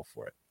 Let's go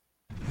for it.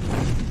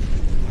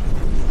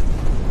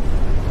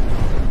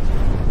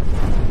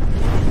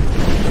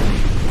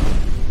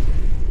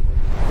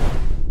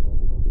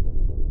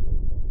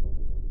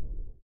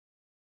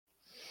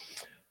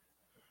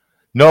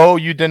 No,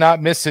 you did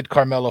not miss it,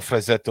 Carmelo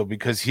Frazetto,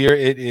 because here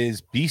it is.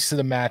 Beast of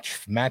the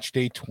match, match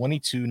day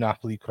 22,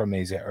 Napoli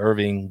Cremonese,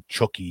 Irving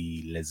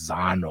Chucky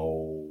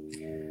Lozano.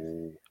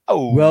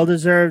 Oh, well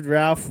deserved,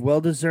 Ralph.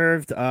 Well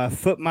deserved.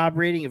 Foot mob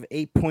rating of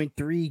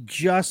 8.3.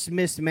 Just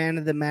missed man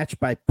of the match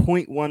by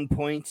 0.1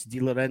 points.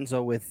 Di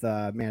Lorenzo with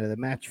man of the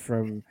match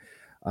from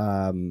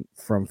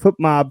Foot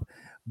mob.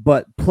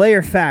 But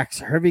player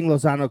facts: Irving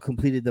Lozano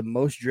completed the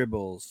most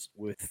dribbles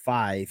with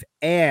 5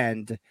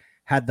 and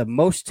had the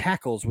most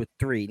tackles with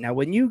 3. Now,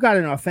 when you got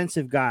an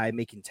offensive guy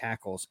making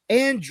tackles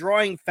and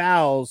drawing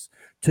fouls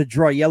to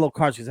draw yellow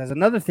cards, because that's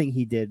another thing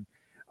he did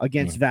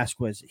against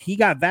Vasquez. He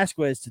got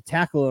Vasquez to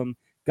tackle him,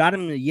 got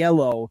him the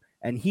yellow,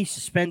 and he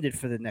suspended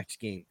for the next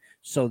game.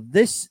 So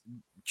this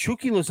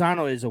Chucky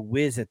Lozano is a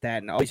whiz at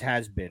that and always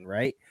has been,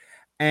 right?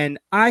 And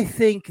I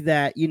think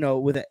that,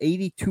 with an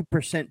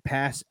 82%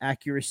 pass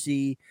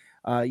accuracy,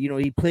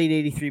 he played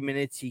 83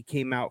 minutes. He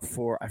came out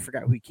for, I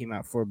forgot who he came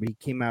out for, but he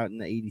came out in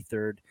the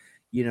 83rd.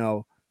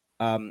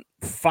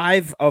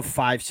 5 of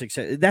 5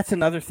 success. That's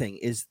another thing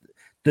is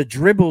the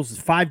dribbles.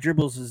 5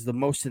 dribbles is the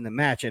most in the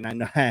match. And I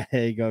know, there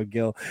you go,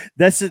 Gil.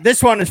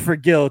 This one is for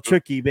Gil,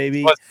 Chucky,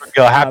 baby. For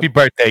Gil. Happy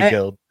birthday,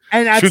 Gil.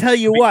 And I tell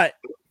you what,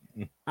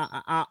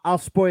 I'll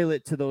spoil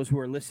it to those who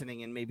are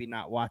listening and maybe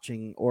not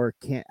watching or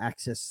can't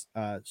access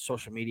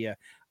social media.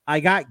 I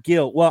got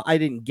Gil. Well, I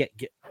didn't get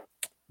Gil.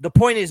 The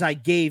point is, I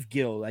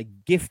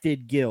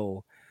gifted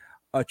Gil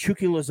a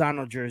Chucky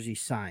Lozano jersey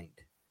signed,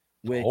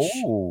 which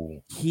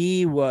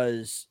he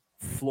was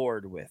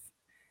floored with.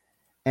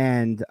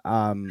 And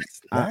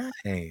nice.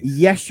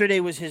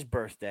 Yesterday was his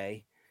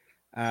birthday.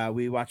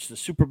 We watched the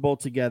Super Bowl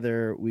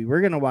together. We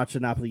were going to watch the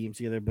Napoli game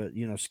together, but,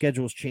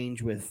 schedules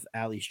change with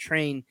Ali's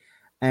train.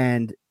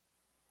 And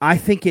I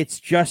think it's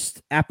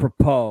just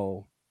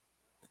apropos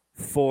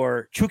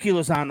for Chucky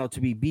Lozano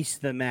to be beast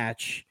of the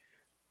match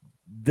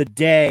the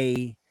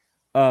day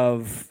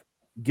of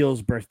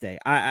Gil's birthday.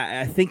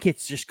 I think it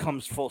just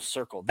comes full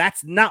circle.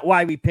 That's not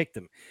why we picked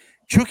him.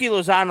 Chucky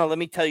Lozano, let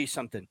me tell you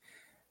something.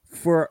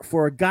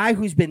 for a guy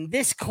who's been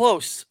this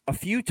close a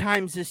few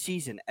times this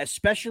season,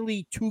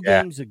 especially 2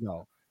 games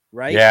ago,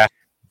 right? Yeah.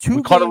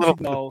 2 games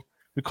ago.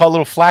 We caught a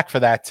little flack for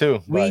that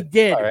too. We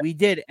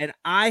did. And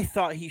I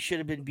thought he should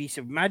have been beast.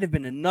 It might have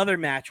been another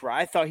match where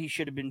I thought he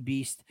should have been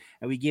beast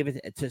and we gave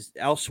it to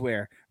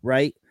elsewhere,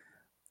 right?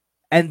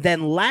 And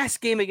then last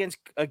game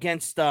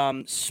against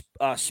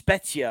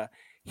Spezia,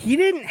 he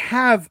didn't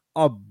have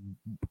a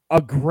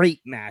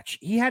great match.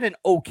 He had an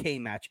okay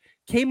match.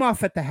 Came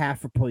off at the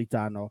half for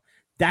Politano.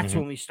 That's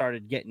when we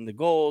started getting the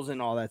goals and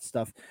all that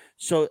stuff.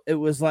 So it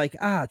was like,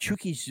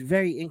 Chucky's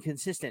very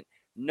inconsistent.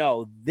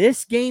 No,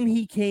 this game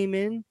he came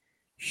in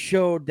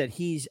showed that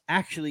he's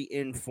actually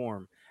in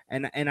form.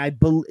 And I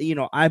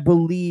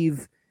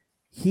believe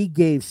he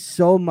gave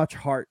so much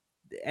heart.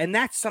 And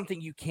that's something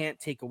you can't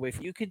take away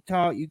from. You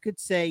could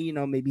say,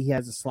 maybe he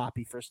has a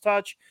sloppy first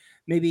touch.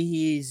 Maybe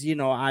he's,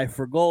 eye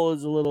for goal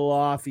is a little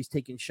off. He's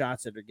taking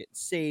shots that are getting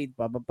saved,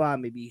 blah, blah, blah.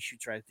 Maybe he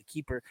shoots right at the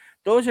keeper.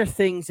 Those are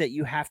things that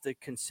you have to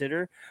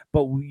consider,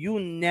 but you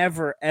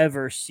never,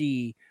 ever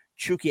see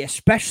Chucky,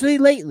 especially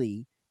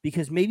lately,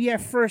 because maybe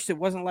at first it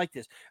wasn't like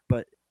this,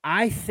 but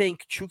I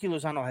think Chucky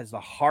Lozano has the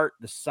heart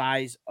the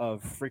size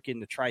of freaking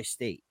the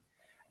Tri-State.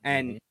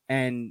 And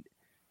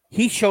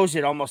he shows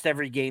it almost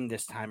every game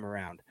this time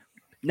around.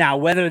 Now,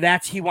 whether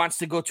that's he wants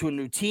to go to a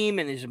new team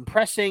and is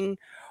impressing,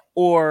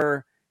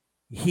 or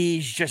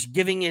he's just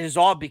giving it his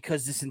all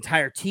because this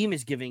entire team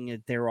is giving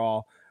it their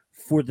all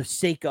for the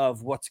sake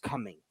of what's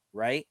coming,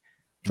 right?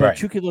 But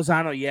Chucky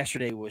Lozano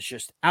yesterday was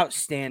just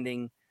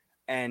outstanding.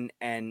 And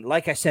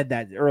like I said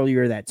that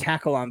earlier, that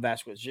tackle on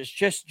Vasquez was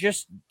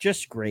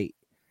just great.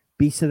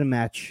 Beast of the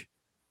match,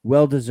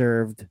 well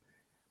deserved,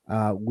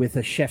 with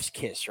a chef's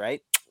kiss,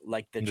 right?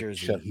 Like the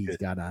jersey he's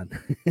got on.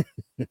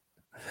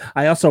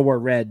 I also wore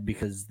red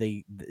because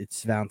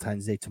it's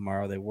Valentine's Day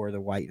tomorrow. They wore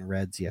the white and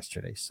reds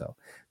yesterday. So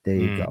there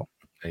you go.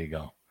 There you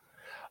go.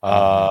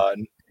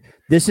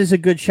 This is a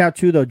good shout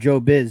too, though. Joe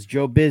Biz,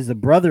 the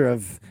brother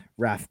of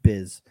Raf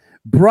Biz.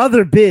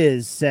 Brother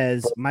Biz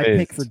says, my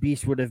pick for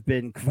Beast would have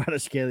been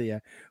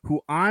Kvaratskhelia,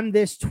 who on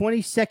this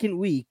 22nd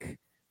week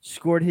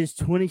scored his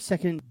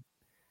 22nd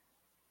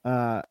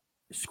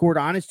scored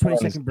on his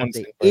 22nd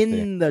birthday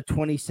in the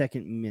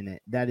 22nd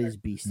minute. That is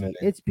beastie.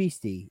 It's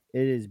beastie.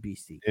 It is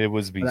beastie. It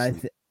was beastie.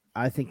 But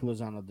I think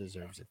Lozano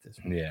deserves it this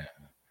week.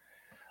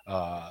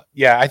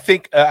 Yeah. I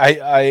think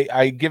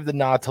I give the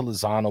nod to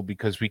Lozano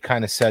because we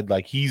kind of said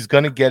like he's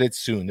gonna get it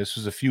soon. This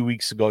was a few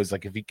weeks ago. It's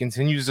like if he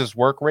continues this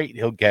work rate,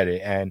 he'll get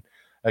it. And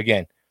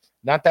again,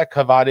 not that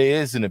Cavada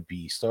isn't a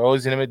beast. They're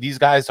always these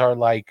guys are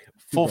like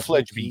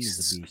full-fledged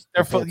beasts.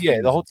 They're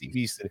the whole team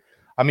beast.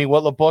 I mean,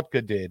 what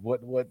Lobotka did,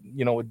 what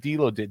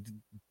Dilo did,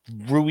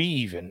 Rui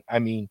even. I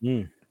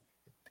mean,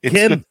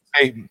 it's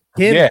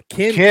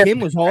Kim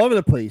was all over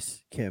the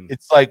place. Kim.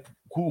 It's like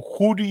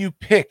who do you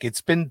pick?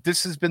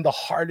 This has been the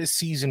hardest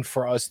season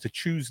for us to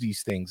choose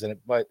these things,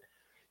 but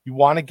you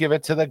want to give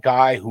it to the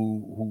guy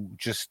who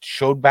just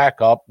showed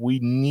back up. We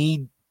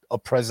need a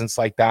presence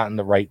like that in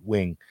the right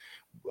wing.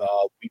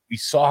 We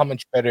saw how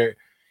much better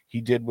he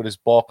did with his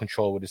ball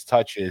control, with his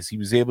touches. He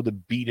was able to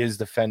beat his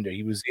defender.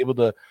 He was able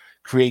to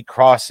create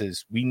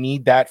crosses. We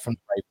need that from the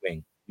right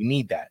wing. We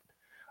need that.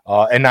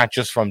 And not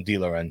just from Di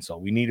Lorenzo.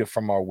 We need it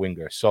from our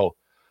winger. So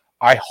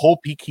I hope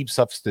he keeps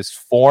up this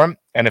form.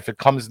 And if it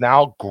comes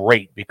now,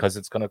 great, because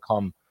it's going to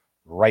come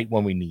right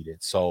when we need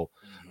it. So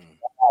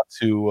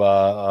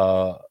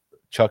to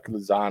Chuck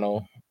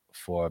Lozano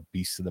for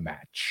Beast of the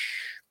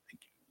Match.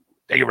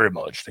 Thank you very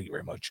much. Thank you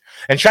very much.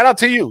 And shout out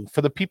to you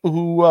for the people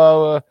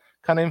who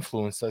kind of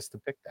influenced us to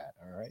pick that.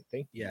 All right.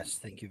 Thank you. Yes.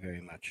 Thank you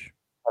very much.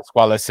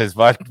 Pasquale says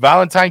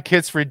Valentine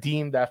kits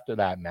redeemed after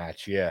that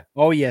match. Yeah.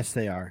 Oh, yes,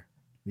 they are.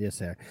 Yes,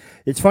 they are.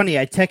 It's funny.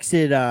 I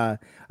texted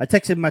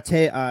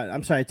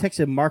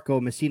Marco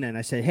Messina and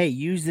I said, hey,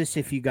 use this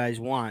if you guys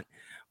want.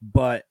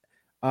 But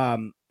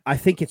I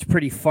think it's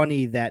pretty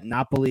funny that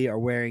Napoli are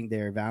wearing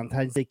their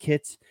Valentine's Day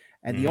kits.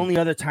 And the only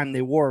other time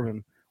they wore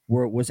them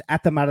was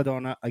at the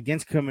Maradona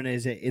against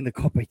Cremonese in the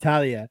Coppa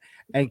Italia.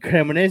 And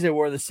Cremonese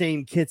wore the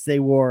same kits they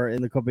wore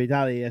in the Coppa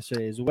Italia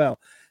yesterday as well.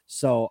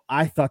 So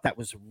I thought that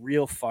was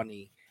real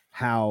funny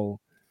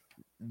how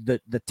the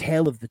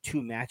tale of the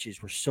two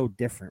matches were so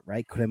different,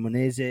 right?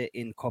 Cremonese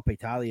in Coppa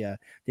Italia,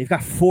 they've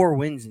got 4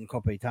 wins in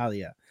Coppa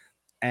Italia,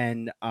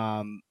 and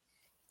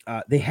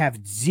they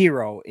have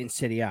 0 in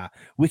Serie A,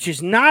 which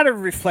is not a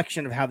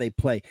reflection of how they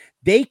play.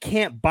 They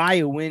can't buy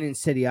a win in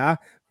Serie A,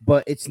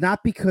 but it's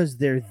not because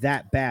they're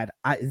that bad.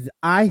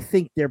 I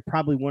think they're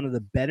probably one of the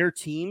better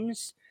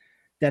teams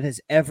that has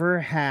ever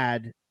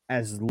had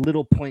as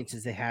little points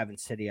as they have in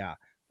Serie A.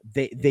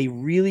 They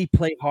really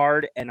play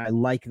hard, and I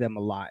like them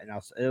a lot. And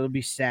it'll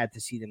be sad to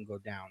see them go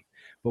down.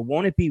 But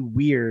won't it be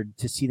weird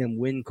to see them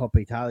win Coppa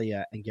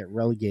Italia and get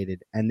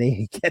relegated, and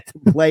they get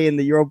to play in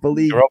the Europa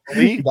League?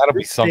 That'll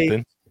be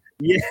something.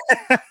 Yeah,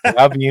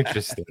 that'll be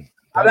interesting.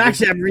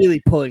 I'm really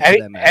pulling for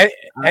them.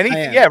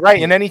 Anything,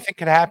 right? And anything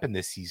can happen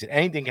this season.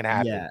 Anything can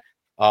happen.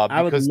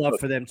 I would love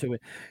for them to win.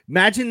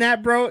 Imagine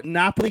that, bro.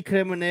 Napoli,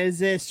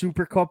 Cremonese,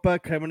 Supercoppa,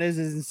 Cremonese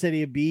is in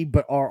Serie B,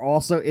 but are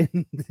also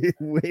in the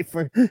way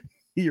for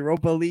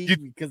Europa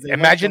League because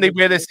imagine they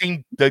wear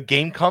the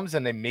game comes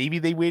and then maybe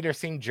they wear their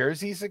same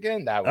jerseys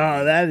again.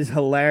 That is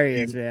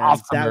hilarious, man.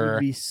 Awesome. That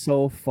would be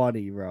so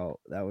funny, bro.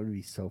 That would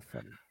be so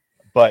funny.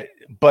 But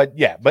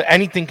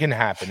anything can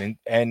happen,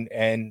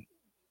 and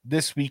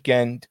this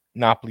weekend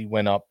Napoli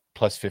went up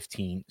plus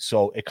 15,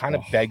 so it kind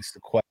of begs the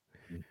question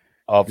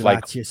of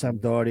Grazie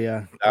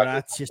Sampdoria.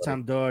 Grazie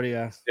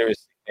Sampdoria.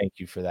 Seriously, thank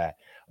you for that.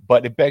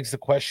 But it begs the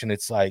question.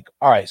 It's like,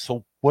 all right,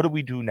 so what do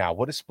we do now?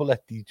 What does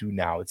Spalletti do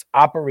now? It's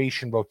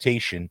Operation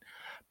Rotation,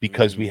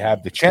 because we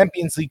have the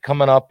Champions League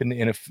coming up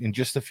in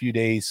just a few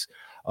days,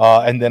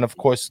 and then of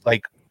course,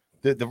 like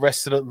the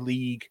rest of the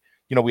league.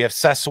 We have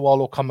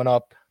Sassuolo coming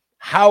up.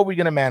 How are we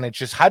going to manage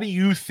this? How do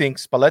you think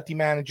Spalletti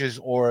manages,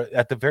 or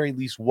at the very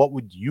least, what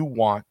would you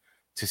want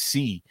to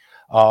see?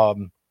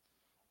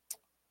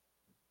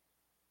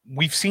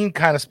 We've seen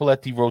kind of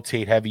Spalletti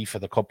rotate heavy for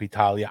the Coppa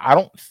Italia. I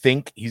don't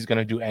think he's going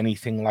to do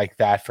anything like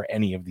that for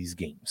any of these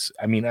games.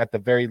 I mean, at the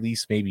very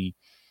least, maybe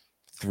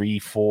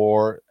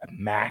 3-4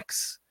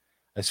 max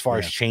as far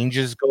as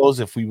changes goes,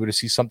 if we were to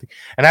see something.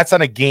 And that's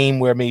on a game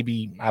where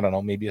maybe, I don't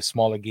know, maybe a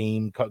smaller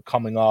game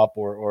coming up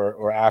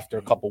or after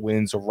a couple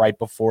wins or right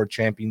before a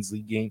Champions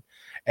League game.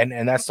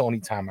 And that's the only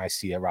time I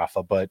see it,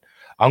 Rafa. But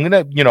I'm going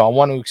to, I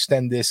want to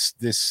extend this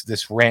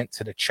rant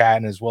to the chat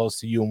and as well as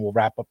to you, and we'll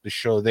wrap up the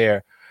show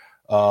there.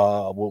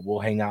 We'll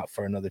hang out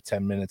for another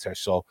 10 minutes or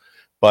so.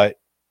 But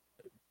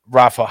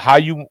Rafa, how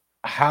do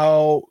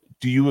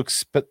you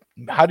expect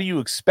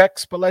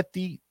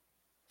Spalletti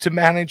to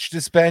manage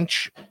this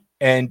bench,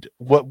 and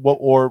what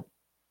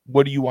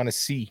do you want to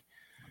see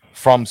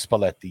from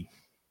Spalletti,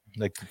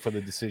 like for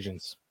the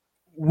decisions?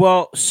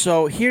 Well,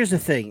 so here's the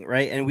thing,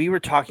 right? And we were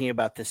talking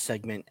about this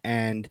segment,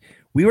 and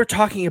we were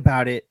talking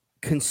about it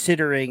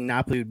considering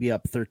Napoli would be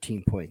up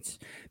 13 points,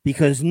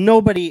 because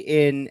nobody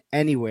in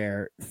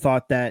anywhere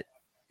thought that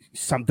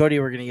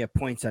Sampdoria were going to get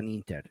points on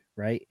Inter,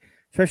 right?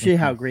 Especially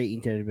how great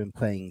Inter had been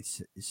playing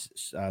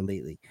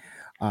lately.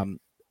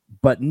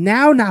 But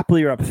now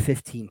Napoli are up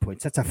 15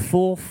 points. That's a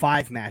full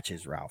 5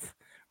 matches, Ralph,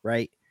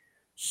 right?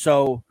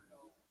 So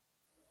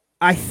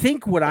I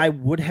think what I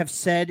would have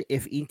said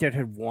if Inter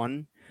had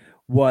won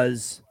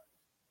was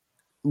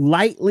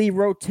lightly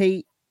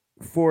rotate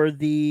for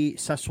the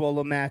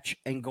Sassuolo match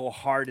and go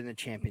hard in the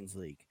Champions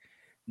League.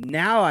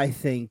 Now I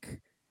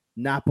think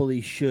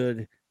Napoli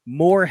should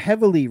more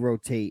heavily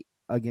rotate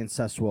against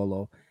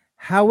Sassuolo.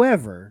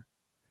 However,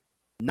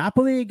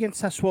 Napoli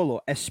against Sassuolo,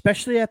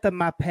 especially at the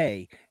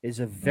Mapei, is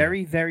a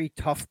very, very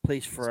tough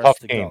place for us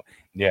to go.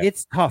 Yeah.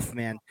 It's tough,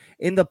 man.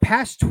 In the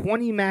past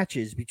 20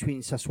 matches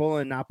between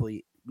Sassuolo and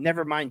Napoli,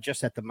 never mind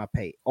just at the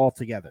Mapei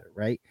altogether,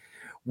 right?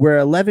 We're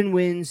 11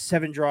 wins,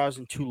 7 draws,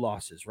 and 2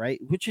 losses,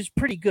 right? Which is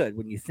pretty good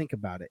when you think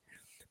about it.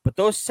 But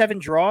those 7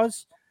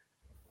 draws,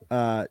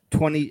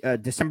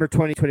 December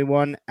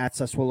 2021 at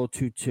Sassuolo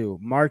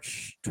 2-2,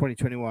 March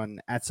 2021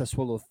 at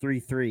Sassuolo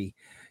 3-3.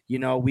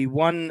 We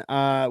won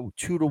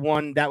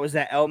 2-1. That was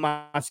that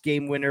Elmas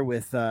game winner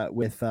with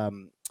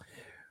Gattuso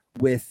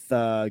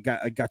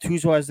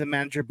as the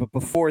manager. But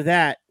before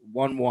that,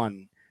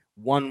 1-1,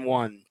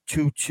 1-1,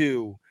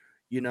 2-2.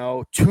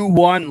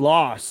 2-1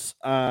 loss.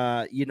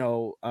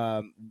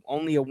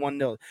 Only a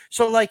 1-0.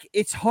 So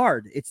it's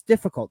hard. It's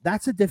difficult.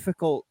 That's a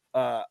difficult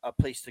a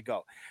place to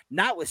go.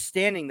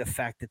 Notwithstanding the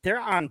fact that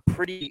they're on a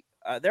pretty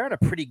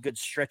good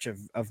stretch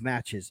of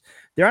matches.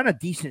 They're on a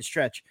decent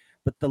stretch.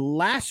 But the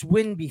last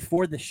win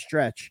before the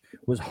stretch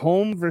was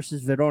home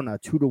versus Verona,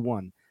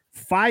 2-1.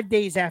 5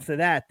 days after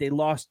that, they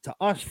lost to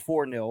us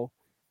 4-0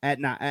 at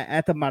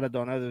the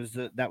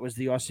Maradona. That was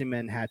the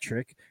Osimhen hat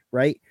trick,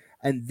 right?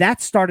 And that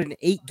started an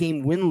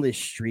 8-game winless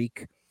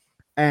streak.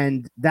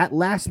 And that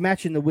last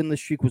match in the winless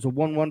streak was a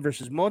 1-1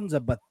 versus Monza,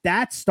 but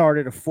that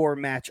started a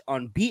 4-match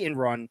unbeaten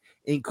run,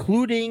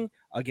 including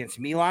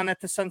against Milan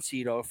at the San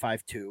Siro,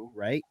 5-2,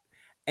 right?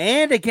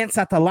 And against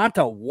Atalanta,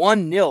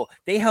 1-0.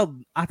 They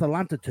held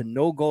Atalanta to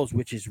no goals,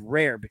 which is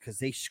rare because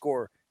they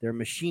score their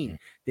machine.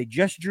 They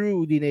just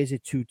drew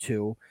Udinese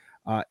 2-2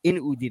 in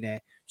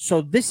Udine.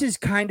 So this is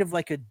kind of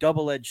like a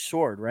double-edged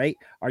sword, right?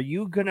 Are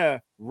you going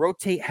to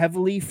rotate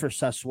heavily for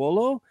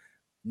Sassuolo,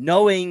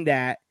 knowing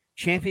that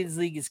Champions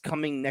League is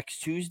coming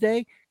next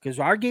Tuesday? Because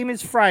our game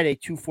is Friday,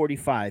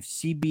 2:45,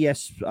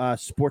 CBS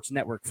Sports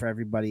Network for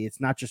everybody. It's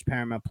not just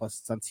Paramount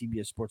Plus, it's on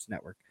CBS Sports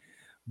Network.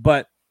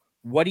 But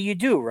what do you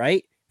do,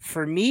 right?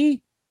 For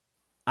me,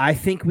 I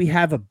think we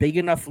have a big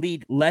enough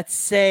lead. Let's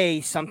say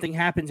something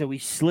happens and we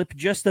slip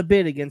just a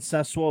bit against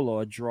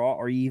Sassuolo, a draw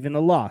or even a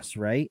loss,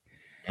 right?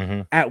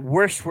 Mm-hmm. At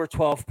worst, we're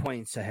 12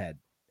 points ahead.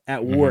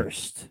 At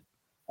worst.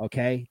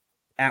 Okay?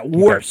 At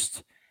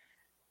worst.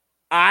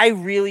 I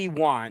really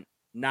want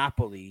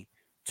Napoli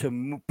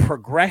to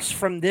progress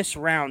from this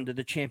round to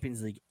the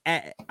Champions League.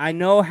 I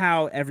know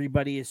how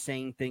everybody is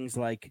saying things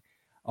like,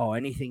 oh,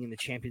 anything in the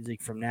Champions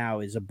League from now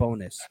is a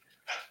bonus.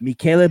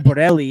 Michele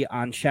Borelli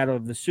on Shadow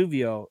of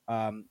Vesuvio,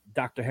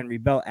 Dr. Henry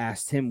Bell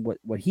asked him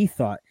what he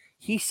thought.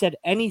 He said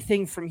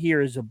anything from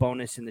here is a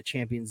bonus in the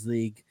Champions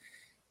League.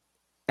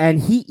 And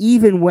he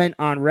even went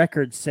on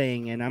record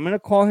saying, and I'm going to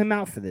call him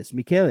out for this,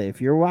 Michele, if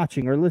you're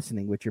watching or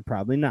listening, which you're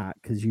probably not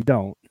because you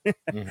don't.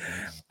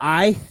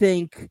 I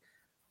think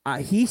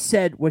he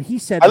said what he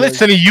said. I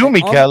listen to you,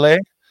 Michele.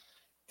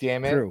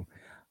 Damn it. True.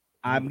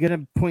 I'm going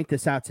to point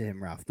this out to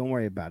him, Ralph. Don't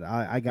worry about it.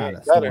 I got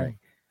us. All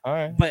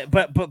right.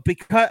 But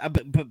because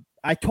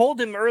I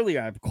told him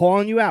earlier, I'm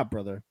calling you out,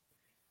 brother,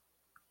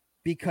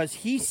 because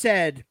he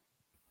said,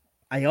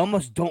 I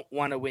almost don't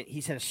want to win.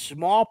 He said a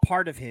small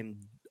part of him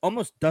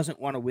almost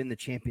doesn't want to win the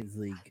Champions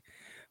League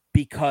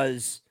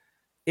because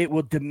it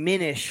will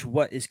diminish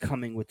what is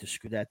coming with the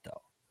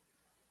Scudetto.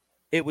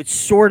 It would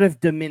sort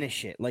of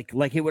diminish it, like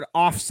it would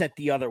offset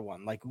the other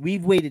one. Like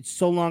we've waited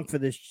so long for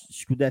this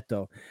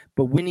Scudetto,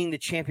 but winning the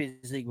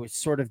Champions League would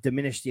sort of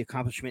diminish the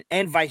accomplishment,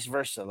 and vice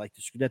versa. Like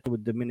the Scudetto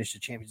would diminish the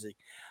Champions League.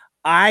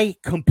 I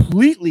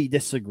completely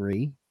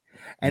disagree,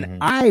 and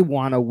I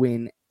want to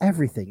win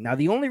everything. Now,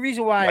 the only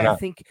reason why I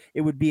think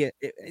it would be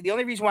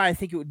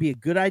a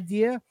good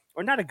idea.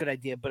 Or not a good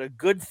idea, but a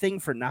good thing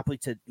for Napoli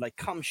to like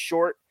come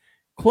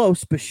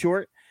close but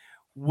short.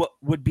 What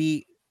would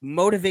be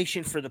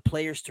motivation for the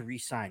players to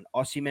re-sign?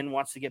 Osimhen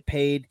wants to get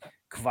paid.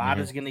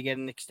 Kvara's going to get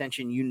an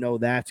extension. You know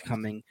that's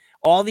coming.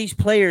 All these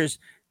players,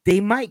 they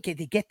might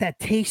get that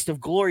taste of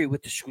glory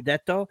with the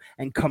Scudetto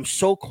and come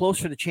so close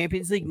for the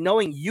Champions League,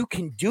 knowing you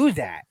can do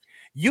that.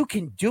 You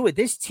can do it.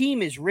 This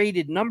team is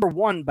rated number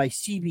 1 by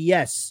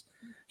CBS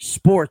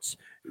Sports.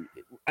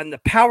 And the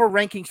power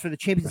rankings for the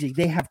Champions League,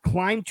 they have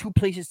climbed 2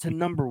 places to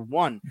number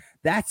 1.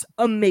 That's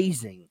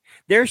amazing.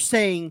 They're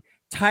saying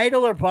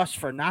title or bust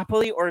for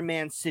Napoli or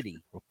Man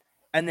City.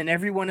 And then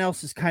everyone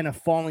else is kind of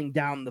falling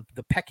down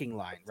the pecking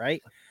line,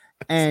 right?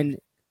 And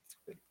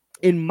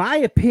in my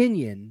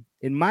opinion,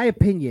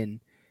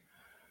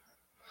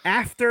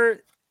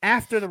 after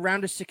the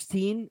round of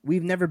 16,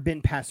 we've never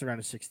been past the round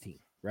of 16,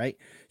 right?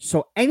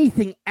 So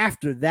anything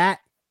after that,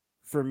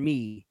 for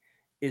me,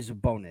 is a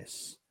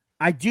bonus.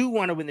 I do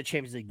want to win the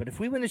Champions League, but if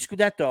we win the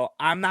Scudetto,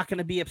 I'm not going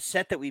to be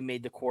upset that we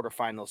made the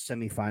quarterfinals,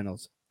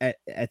 semifinals,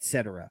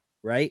 etc.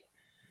 Right?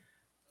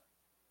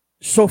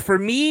 So for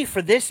me,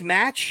 for this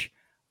match,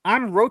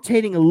 I'm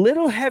rotating a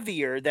little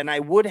heavier than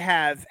I would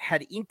have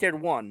had Inter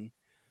won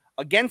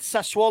against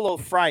Sassuolo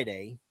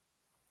Friday,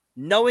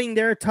 knowing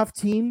they're a tough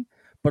team,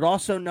 but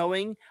also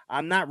knowing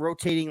I'm not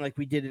rotating like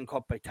we did in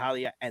Coppa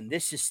Italia, and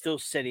this is still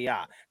Serie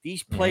A.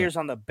 These players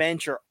on the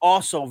bench are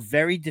also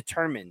very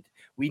determined.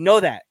 We know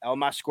that.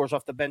 Elmas scores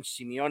off the bench.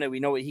 Simeone, we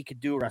know what he could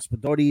do.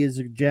 Raspadori is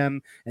a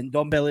gem, and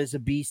Ndombele is a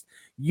beast.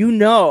 You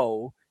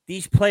know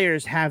these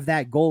players have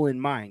that goal in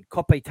mind.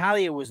 Coppa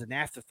Italia was an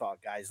afterthought,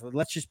 guys.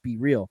 Let's just be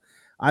real.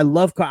 I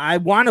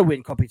want to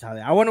win Coppa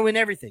Italia. I want to win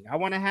everything. I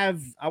want to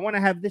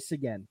have this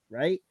again,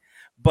 right?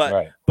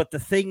 But the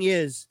thing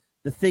is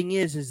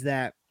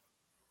that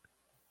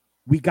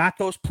we got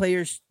those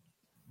players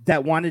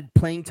that wanted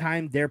playing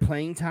time, their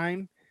playing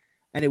time.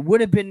 And it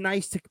would have been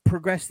nice to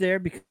progress there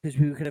because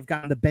we could have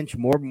gotten the bench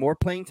more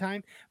playing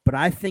time. But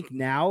I think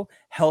now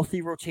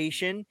healthy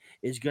rotation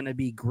is going to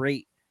be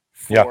great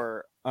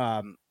for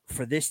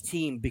this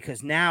team,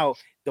 because now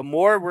the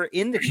more we're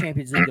in the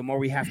Champions League, the more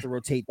we have to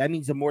rotate. That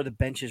means the more the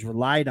bench is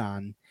relied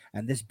on,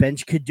 and this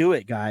bench could do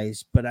it,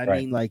 guys. But I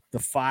mean, like the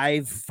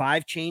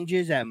five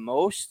changes at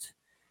most,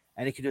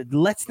 and it could.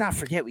 Let's not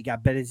forget we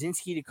got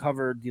Berezinski to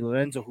cover Di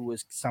Lorenzo, who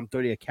was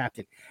Sampdoria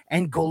captain,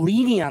 and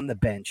Golini on the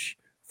bench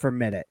for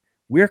Meret.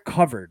 We're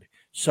covered.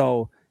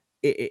 So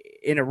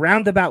in a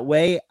roundabout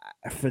way,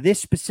 for this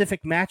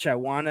specific match, I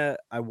wanna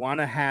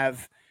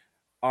have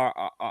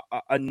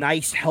a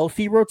nice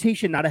healthy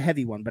rotation, not a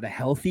heavy one, but a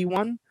healthy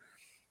one,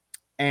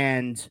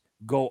 and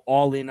go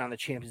all in on the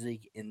Champions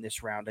League in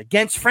this round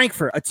against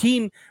Frankfurt, a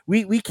team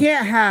we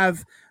can't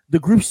have the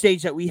group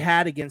stage that we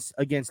had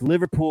against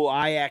Liverpool,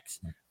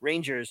 Ajax,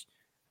 Rangers,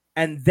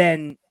 and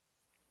then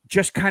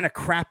just kind of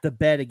crap the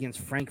bed against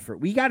Frankfurt.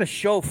 We got to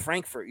show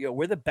Frankfurt,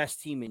 we're the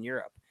best team in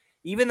Europe.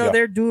 Even though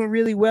they're doing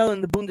really well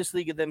in the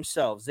Bundesliga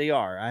themselves, they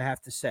are, I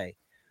have to say.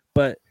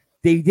 But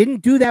they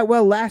didn't do that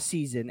well last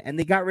season, and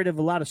they got rid of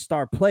a lot of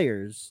star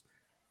players.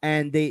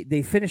 And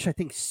they finished, I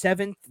think,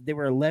 7th. They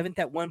were 11th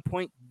at one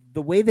point.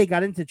 The way they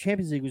got into the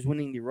Champions League was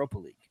winning the Europa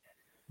League.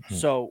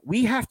 So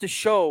we have to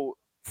show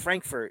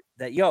Frankfurt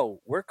that,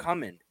 we're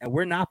coming, and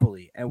we're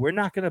Napoli, and we're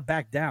not going to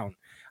back down.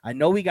 I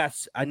know we have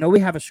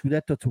a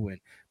Scudetto to win,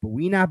 but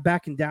we not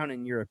backing down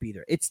in Europe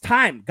either. It's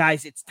time,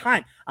 guys. It's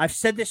time. I've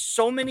said this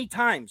so many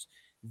times.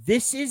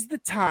 This is the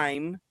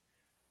time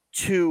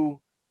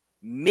to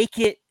make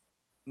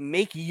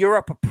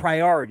Europe a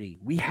priority.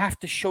 We have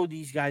to show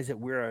these guys that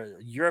we're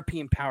a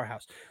European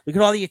powerhouse. Look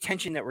at all the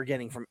attention that we're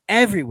getting from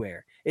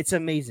everywhere. It's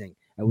amazing.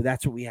 And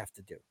that's what we have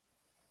to do.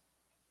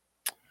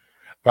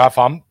 Ralph,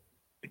 I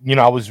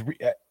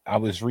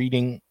was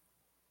reading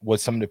what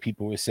some of the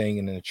people were saying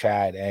in the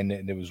chat,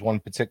 and there was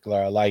one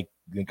particular I like.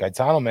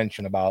 Gaetano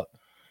mentioned about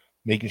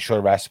making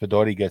sure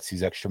Raspadori gets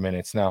these extra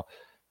minutes. Now,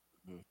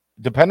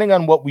 depending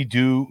on what we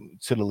do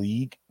to the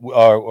league,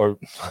 or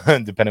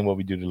depending on what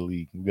we do to the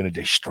league, we're going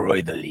to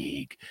destroy the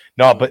league.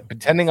 No, but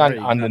depending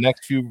on the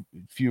next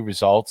few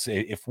results,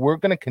 if we're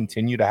going to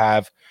continue to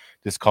have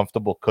this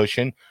comfortable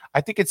cushion,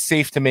 I think it's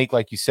safe to make,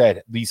 like you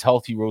said, these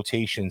healthy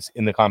rotations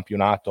in the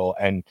Campeonato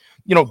and,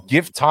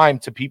 give time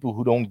to people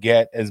who don't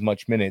get as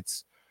much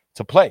minutes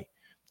to play.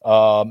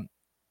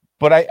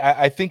 But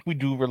I think we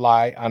do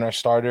rely on our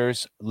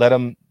starters. Let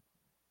them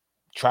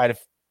try to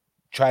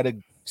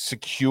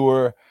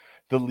secure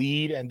the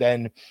lead, and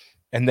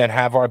then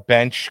have our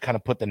bench kind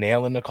of put the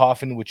nail in the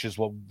coffin, which is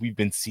what we've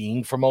been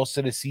seeing for most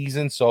of the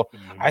season. So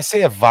I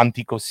say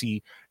avanti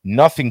così,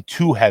 nothing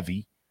too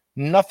heavy,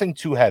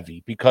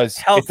 because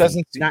healthy, it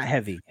doesn't not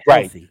heavy,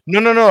 right? Healthy.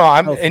 No.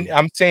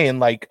 I'm saying,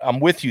 like,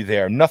 I'm with you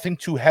there. Nothing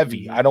too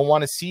heavy. I don't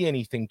want to see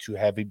anything too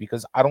heavy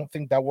because I don't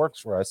think that works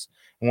for us.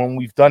 And when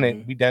we've done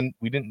it, we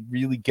didn't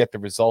really get the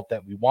result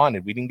that we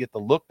wanted. We didn't get the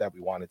look that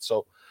we wanted.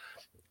 So.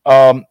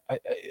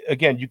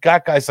 Again, you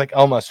got guys like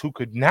Elmas who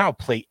could now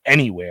play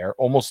anywhere,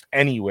 almost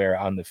anywhere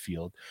on the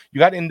field. You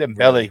got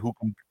Ndombele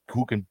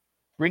who can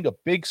bring a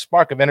big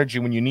spark of energy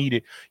when you need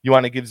it. You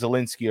want to give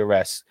Zielinski a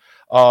rest.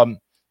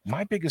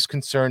 My biggest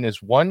concern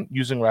is, one,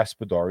 using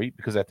Raspadori,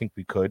 because I think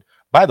we could.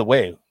 By the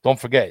way, don't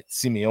forget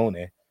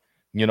Simeone.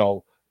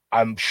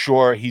 I'm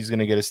sure he's going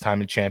to get his time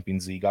in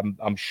Champions League.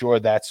 I'm sure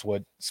that's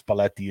what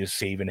Spalletti is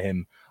saving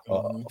him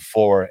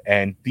for.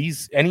 And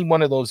any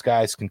one of those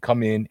guys can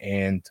come in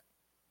and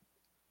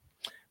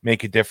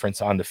make a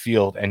difference on the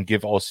field and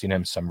give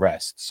Osimhen some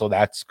rest. So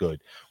that's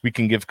good. We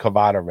can give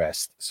Kvara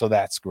rest. So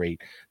that's great.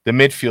 The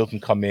midfield can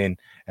come in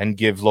and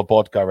give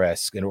Lobotka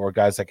rest, or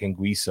guys like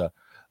Anguissa.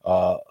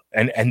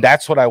 And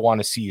that's what I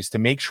want to see, is to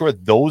make sure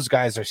those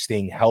guys are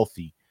staying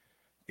healthy.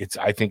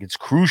 I think it's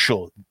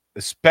crucial,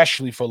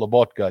 especially for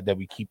Lobotka, that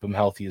we keep them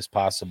healthy as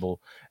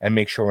possible and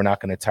make sure we're not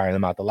going to tire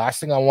them out. The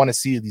last thing I want to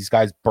see is these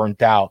guys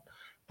burnt out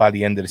by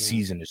the end of the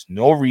season. There's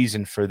no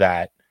reason for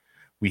that.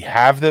 We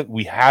have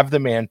the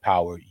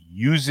manpower.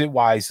 Use it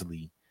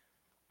wisely.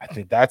 I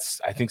think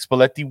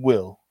Spalletti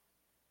will,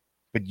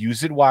 but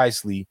use it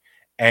wisely.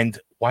 And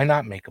why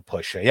not make a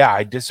push? Yeah,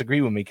 I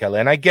disagree with Michele,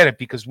 and I get it,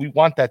 because we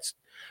want that.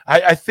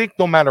 I think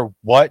no matter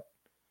what,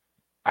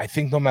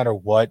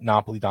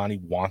 Napoli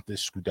want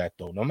this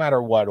Scudetto, no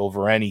matter what,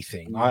 over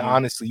anything.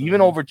 Honestly,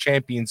 even over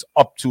champions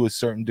up to a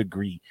certain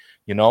degree,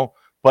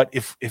 But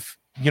if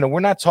we're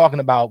not talking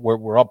about where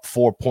we're up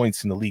 4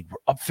 points in the league. We're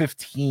up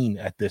 15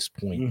 at this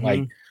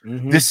point.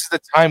 This is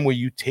the time where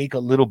you take a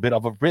little bit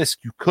of a risk.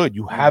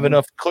 You have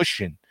enough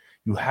cushion.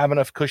 You have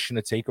enough cushion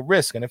to take a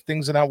risk. And if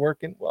things are not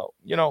working, well,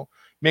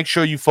 make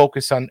sure you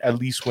focus on at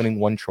least winning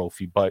one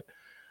trophy. But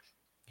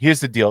here's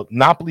the deal.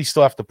 Napoli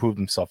still have to prove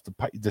themselves.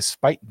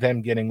 Despite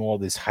them getting all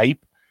this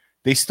hype,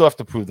 they still have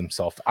to prove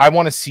themselves. I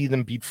want to see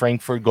them beat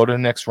Frankfurt, go to the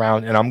next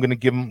round, and I'm going to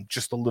give them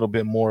just a little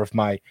bit more of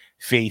my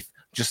faith,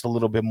 just a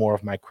little bit more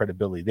of my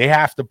credibility. They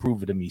have to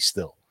prove it to me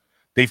still.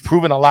 They've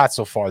proven a lot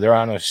so far. They're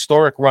on a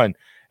historic run.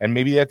 And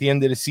maybe at the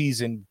end of the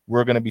season,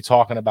 we're going to be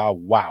talking about,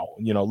 wow,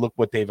 look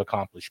what they've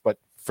accomplished. But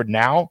for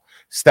now,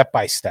 step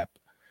by step.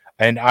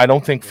 And I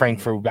don't think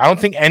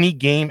any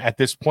game at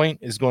this point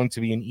is going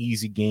to be an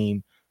easy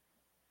game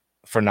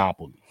for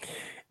Napoli.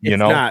 It's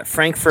not.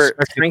 Frankfurt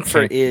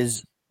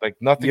is like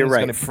nothing. You're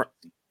right.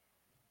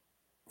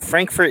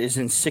 Frankfurt is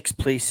in 6th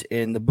place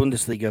in the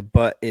Bundesliga,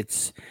 but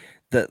it's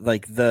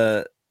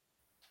the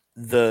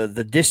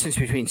distance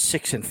between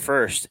 6th and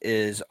 1st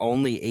is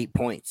only 8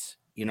 points.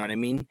 You know what I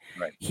mean?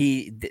 Right.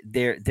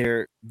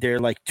 They're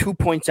like 2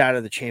 points out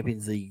of the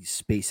Champions League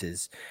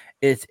spaces.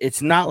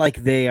 It's not like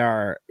they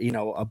are,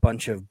 a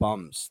bunch of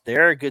bums.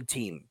 They're a good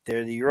team.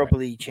 They're the Europa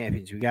League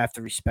champions. We have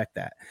to respect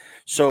that.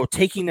 So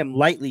taking them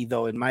lightly,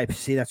 though,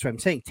 that's what I'm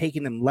saying.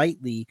 Taking them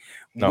lightly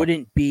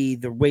wouldn't be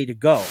the way to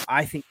go.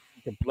 I think,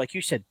 like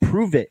you said,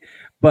 prove it.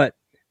 But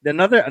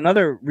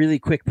another really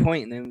quick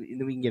point, and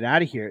then we can get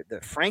out of here.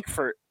 The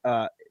Frankfurt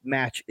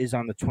match is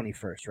on the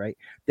 21st, right?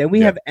 Then we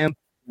have Empoli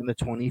on the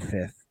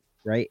 25th,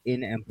 right,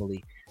 in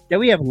Empoli. Then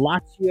we have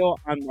Lazio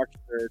on March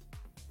 3rd.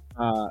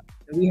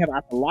 And we have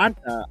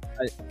Atalanta.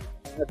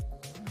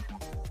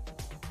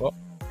 Well,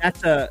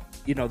 that's an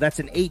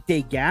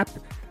 8-day gap.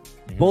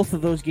 Both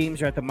of those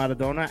games are at the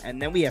Maradona,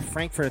 and then we have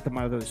Frankfurt at the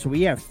Maradona. So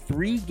we have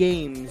 3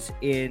 games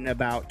in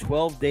about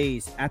 12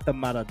 days at the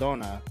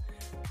Maradona.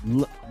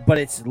 But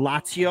it's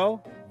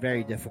Lazio,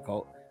 very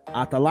difficult.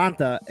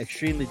 Atalanta,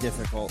 extremely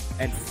difficult.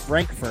 And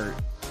Frankfurt.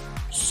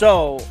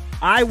 So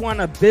I want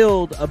to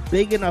build a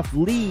big enough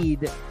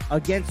lead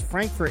against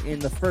Frankfurt in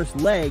the first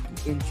leg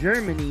in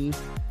Germany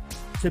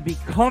to be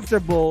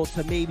comfortable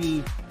to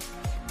maybe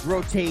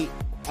rotate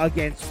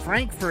against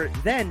Frankfurt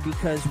then,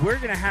 because we're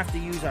going to have to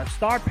use our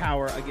star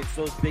power against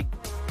those big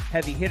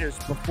heavy hitters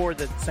before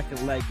the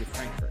second leg with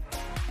Frankfurt.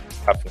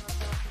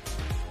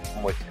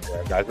 I'm with you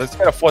there, guys. Let's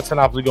get a Forza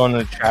Napoli going in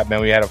the chat,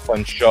 man. We had a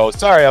fun show.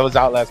 Sorry I was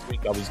out last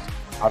week. I was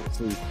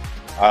obviously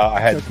I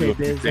had to do a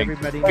few things.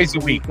 Crazy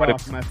week,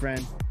 but my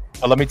friend.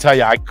 But let me tell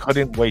you, I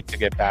couldn't wait to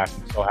get back.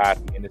 I'm so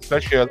happy. And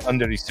especially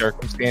under these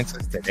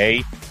circumstances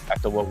today,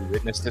 after what we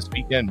witnessed this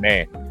weekend,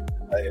 man,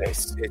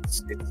 It's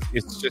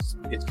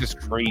just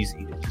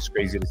crazy. It's just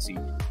crazy to see.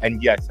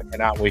 And yes, I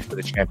cannot wait for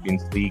the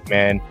Champions League,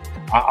 man.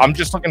 I'm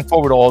just looking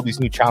forward to all these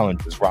new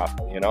challenges,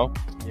 Rafa.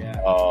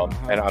 Yeah.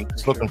 And I'm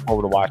just looking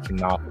forward to watching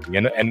Napoli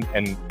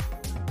and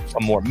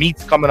some more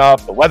meets coming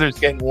up. The weather's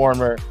getting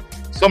warmer.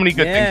 So many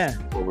good things to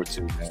look forward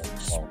to, man.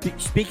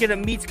 Speaking of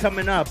meets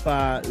coming up,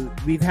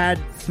 we've had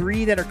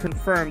 3 that are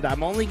confirmed.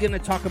 I'm only going to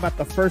talk about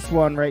the first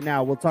one right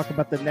now. We'll talk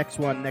about the next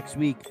one next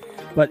week.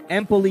 But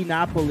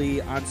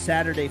Empoli-Napoli on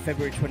Saturday,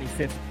 February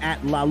 25th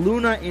at La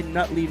Luna in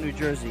Nutley, New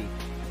Jersey.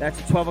 That's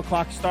a 12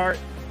 o'clock start.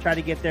 Try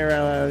to get there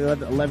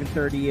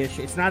 11:30-ish.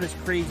 It's not as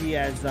crazy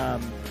as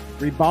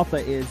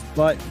Ribalta is,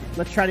 but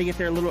let's try to get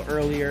there a little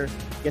earlier.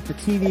 Get the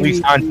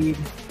TV feed.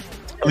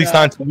 At least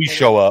until we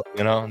show up,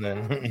 And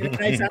then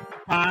get a nice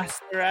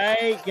pasta,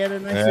 right? Get a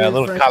nice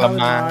little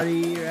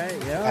calamari, right?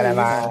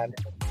 Calamari.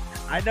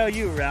 I know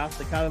you, Ralph.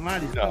 The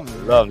calamari's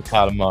coming. Love the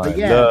calamari.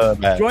 Yeah, love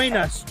that. Join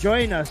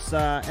us.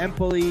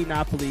 Empoli,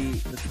 Napoli,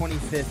 the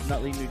 25th,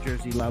 Nutley, New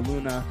Jersey, La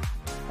Luna.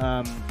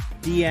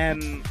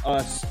 DM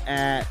us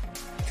at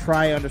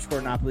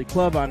 @try_Napoli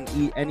Club on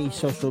any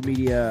social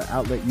media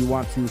outlet you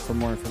want to for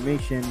more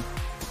information.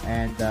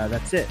 And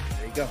that's it.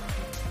 There you go.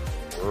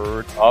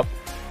 Word up.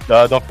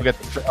 Don't forget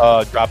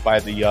to drop by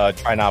the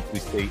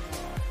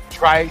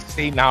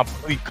Tri-State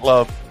Napoli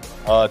Club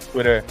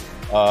Twitter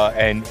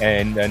and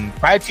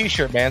buy a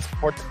t-shirt, man.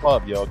 Support the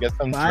club, yo. Get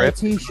some buy a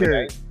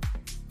t-shirt.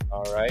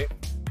 All right.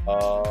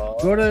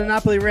 Go to the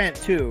Napoli Rant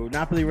too.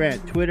 Napoli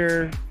Rant,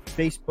 Twitter,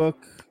 Facebook,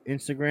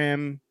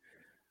 Instagram,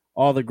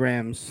 all the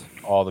grams.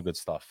 All the good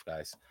stuff,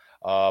 guys.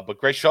 But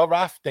great show,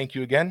 Raf. Thank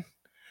you again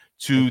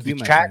to the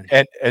chat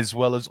and as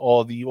well as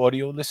all the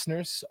audio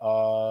listeners.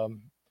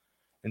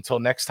 Until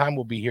next time,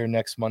 we'll be here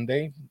next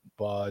Monday.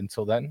 But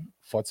until then,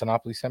 Forza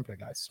Napoli sempre,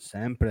 guys.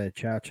 Sempre.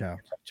 Ciao, ciao.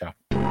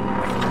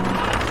 Ciao.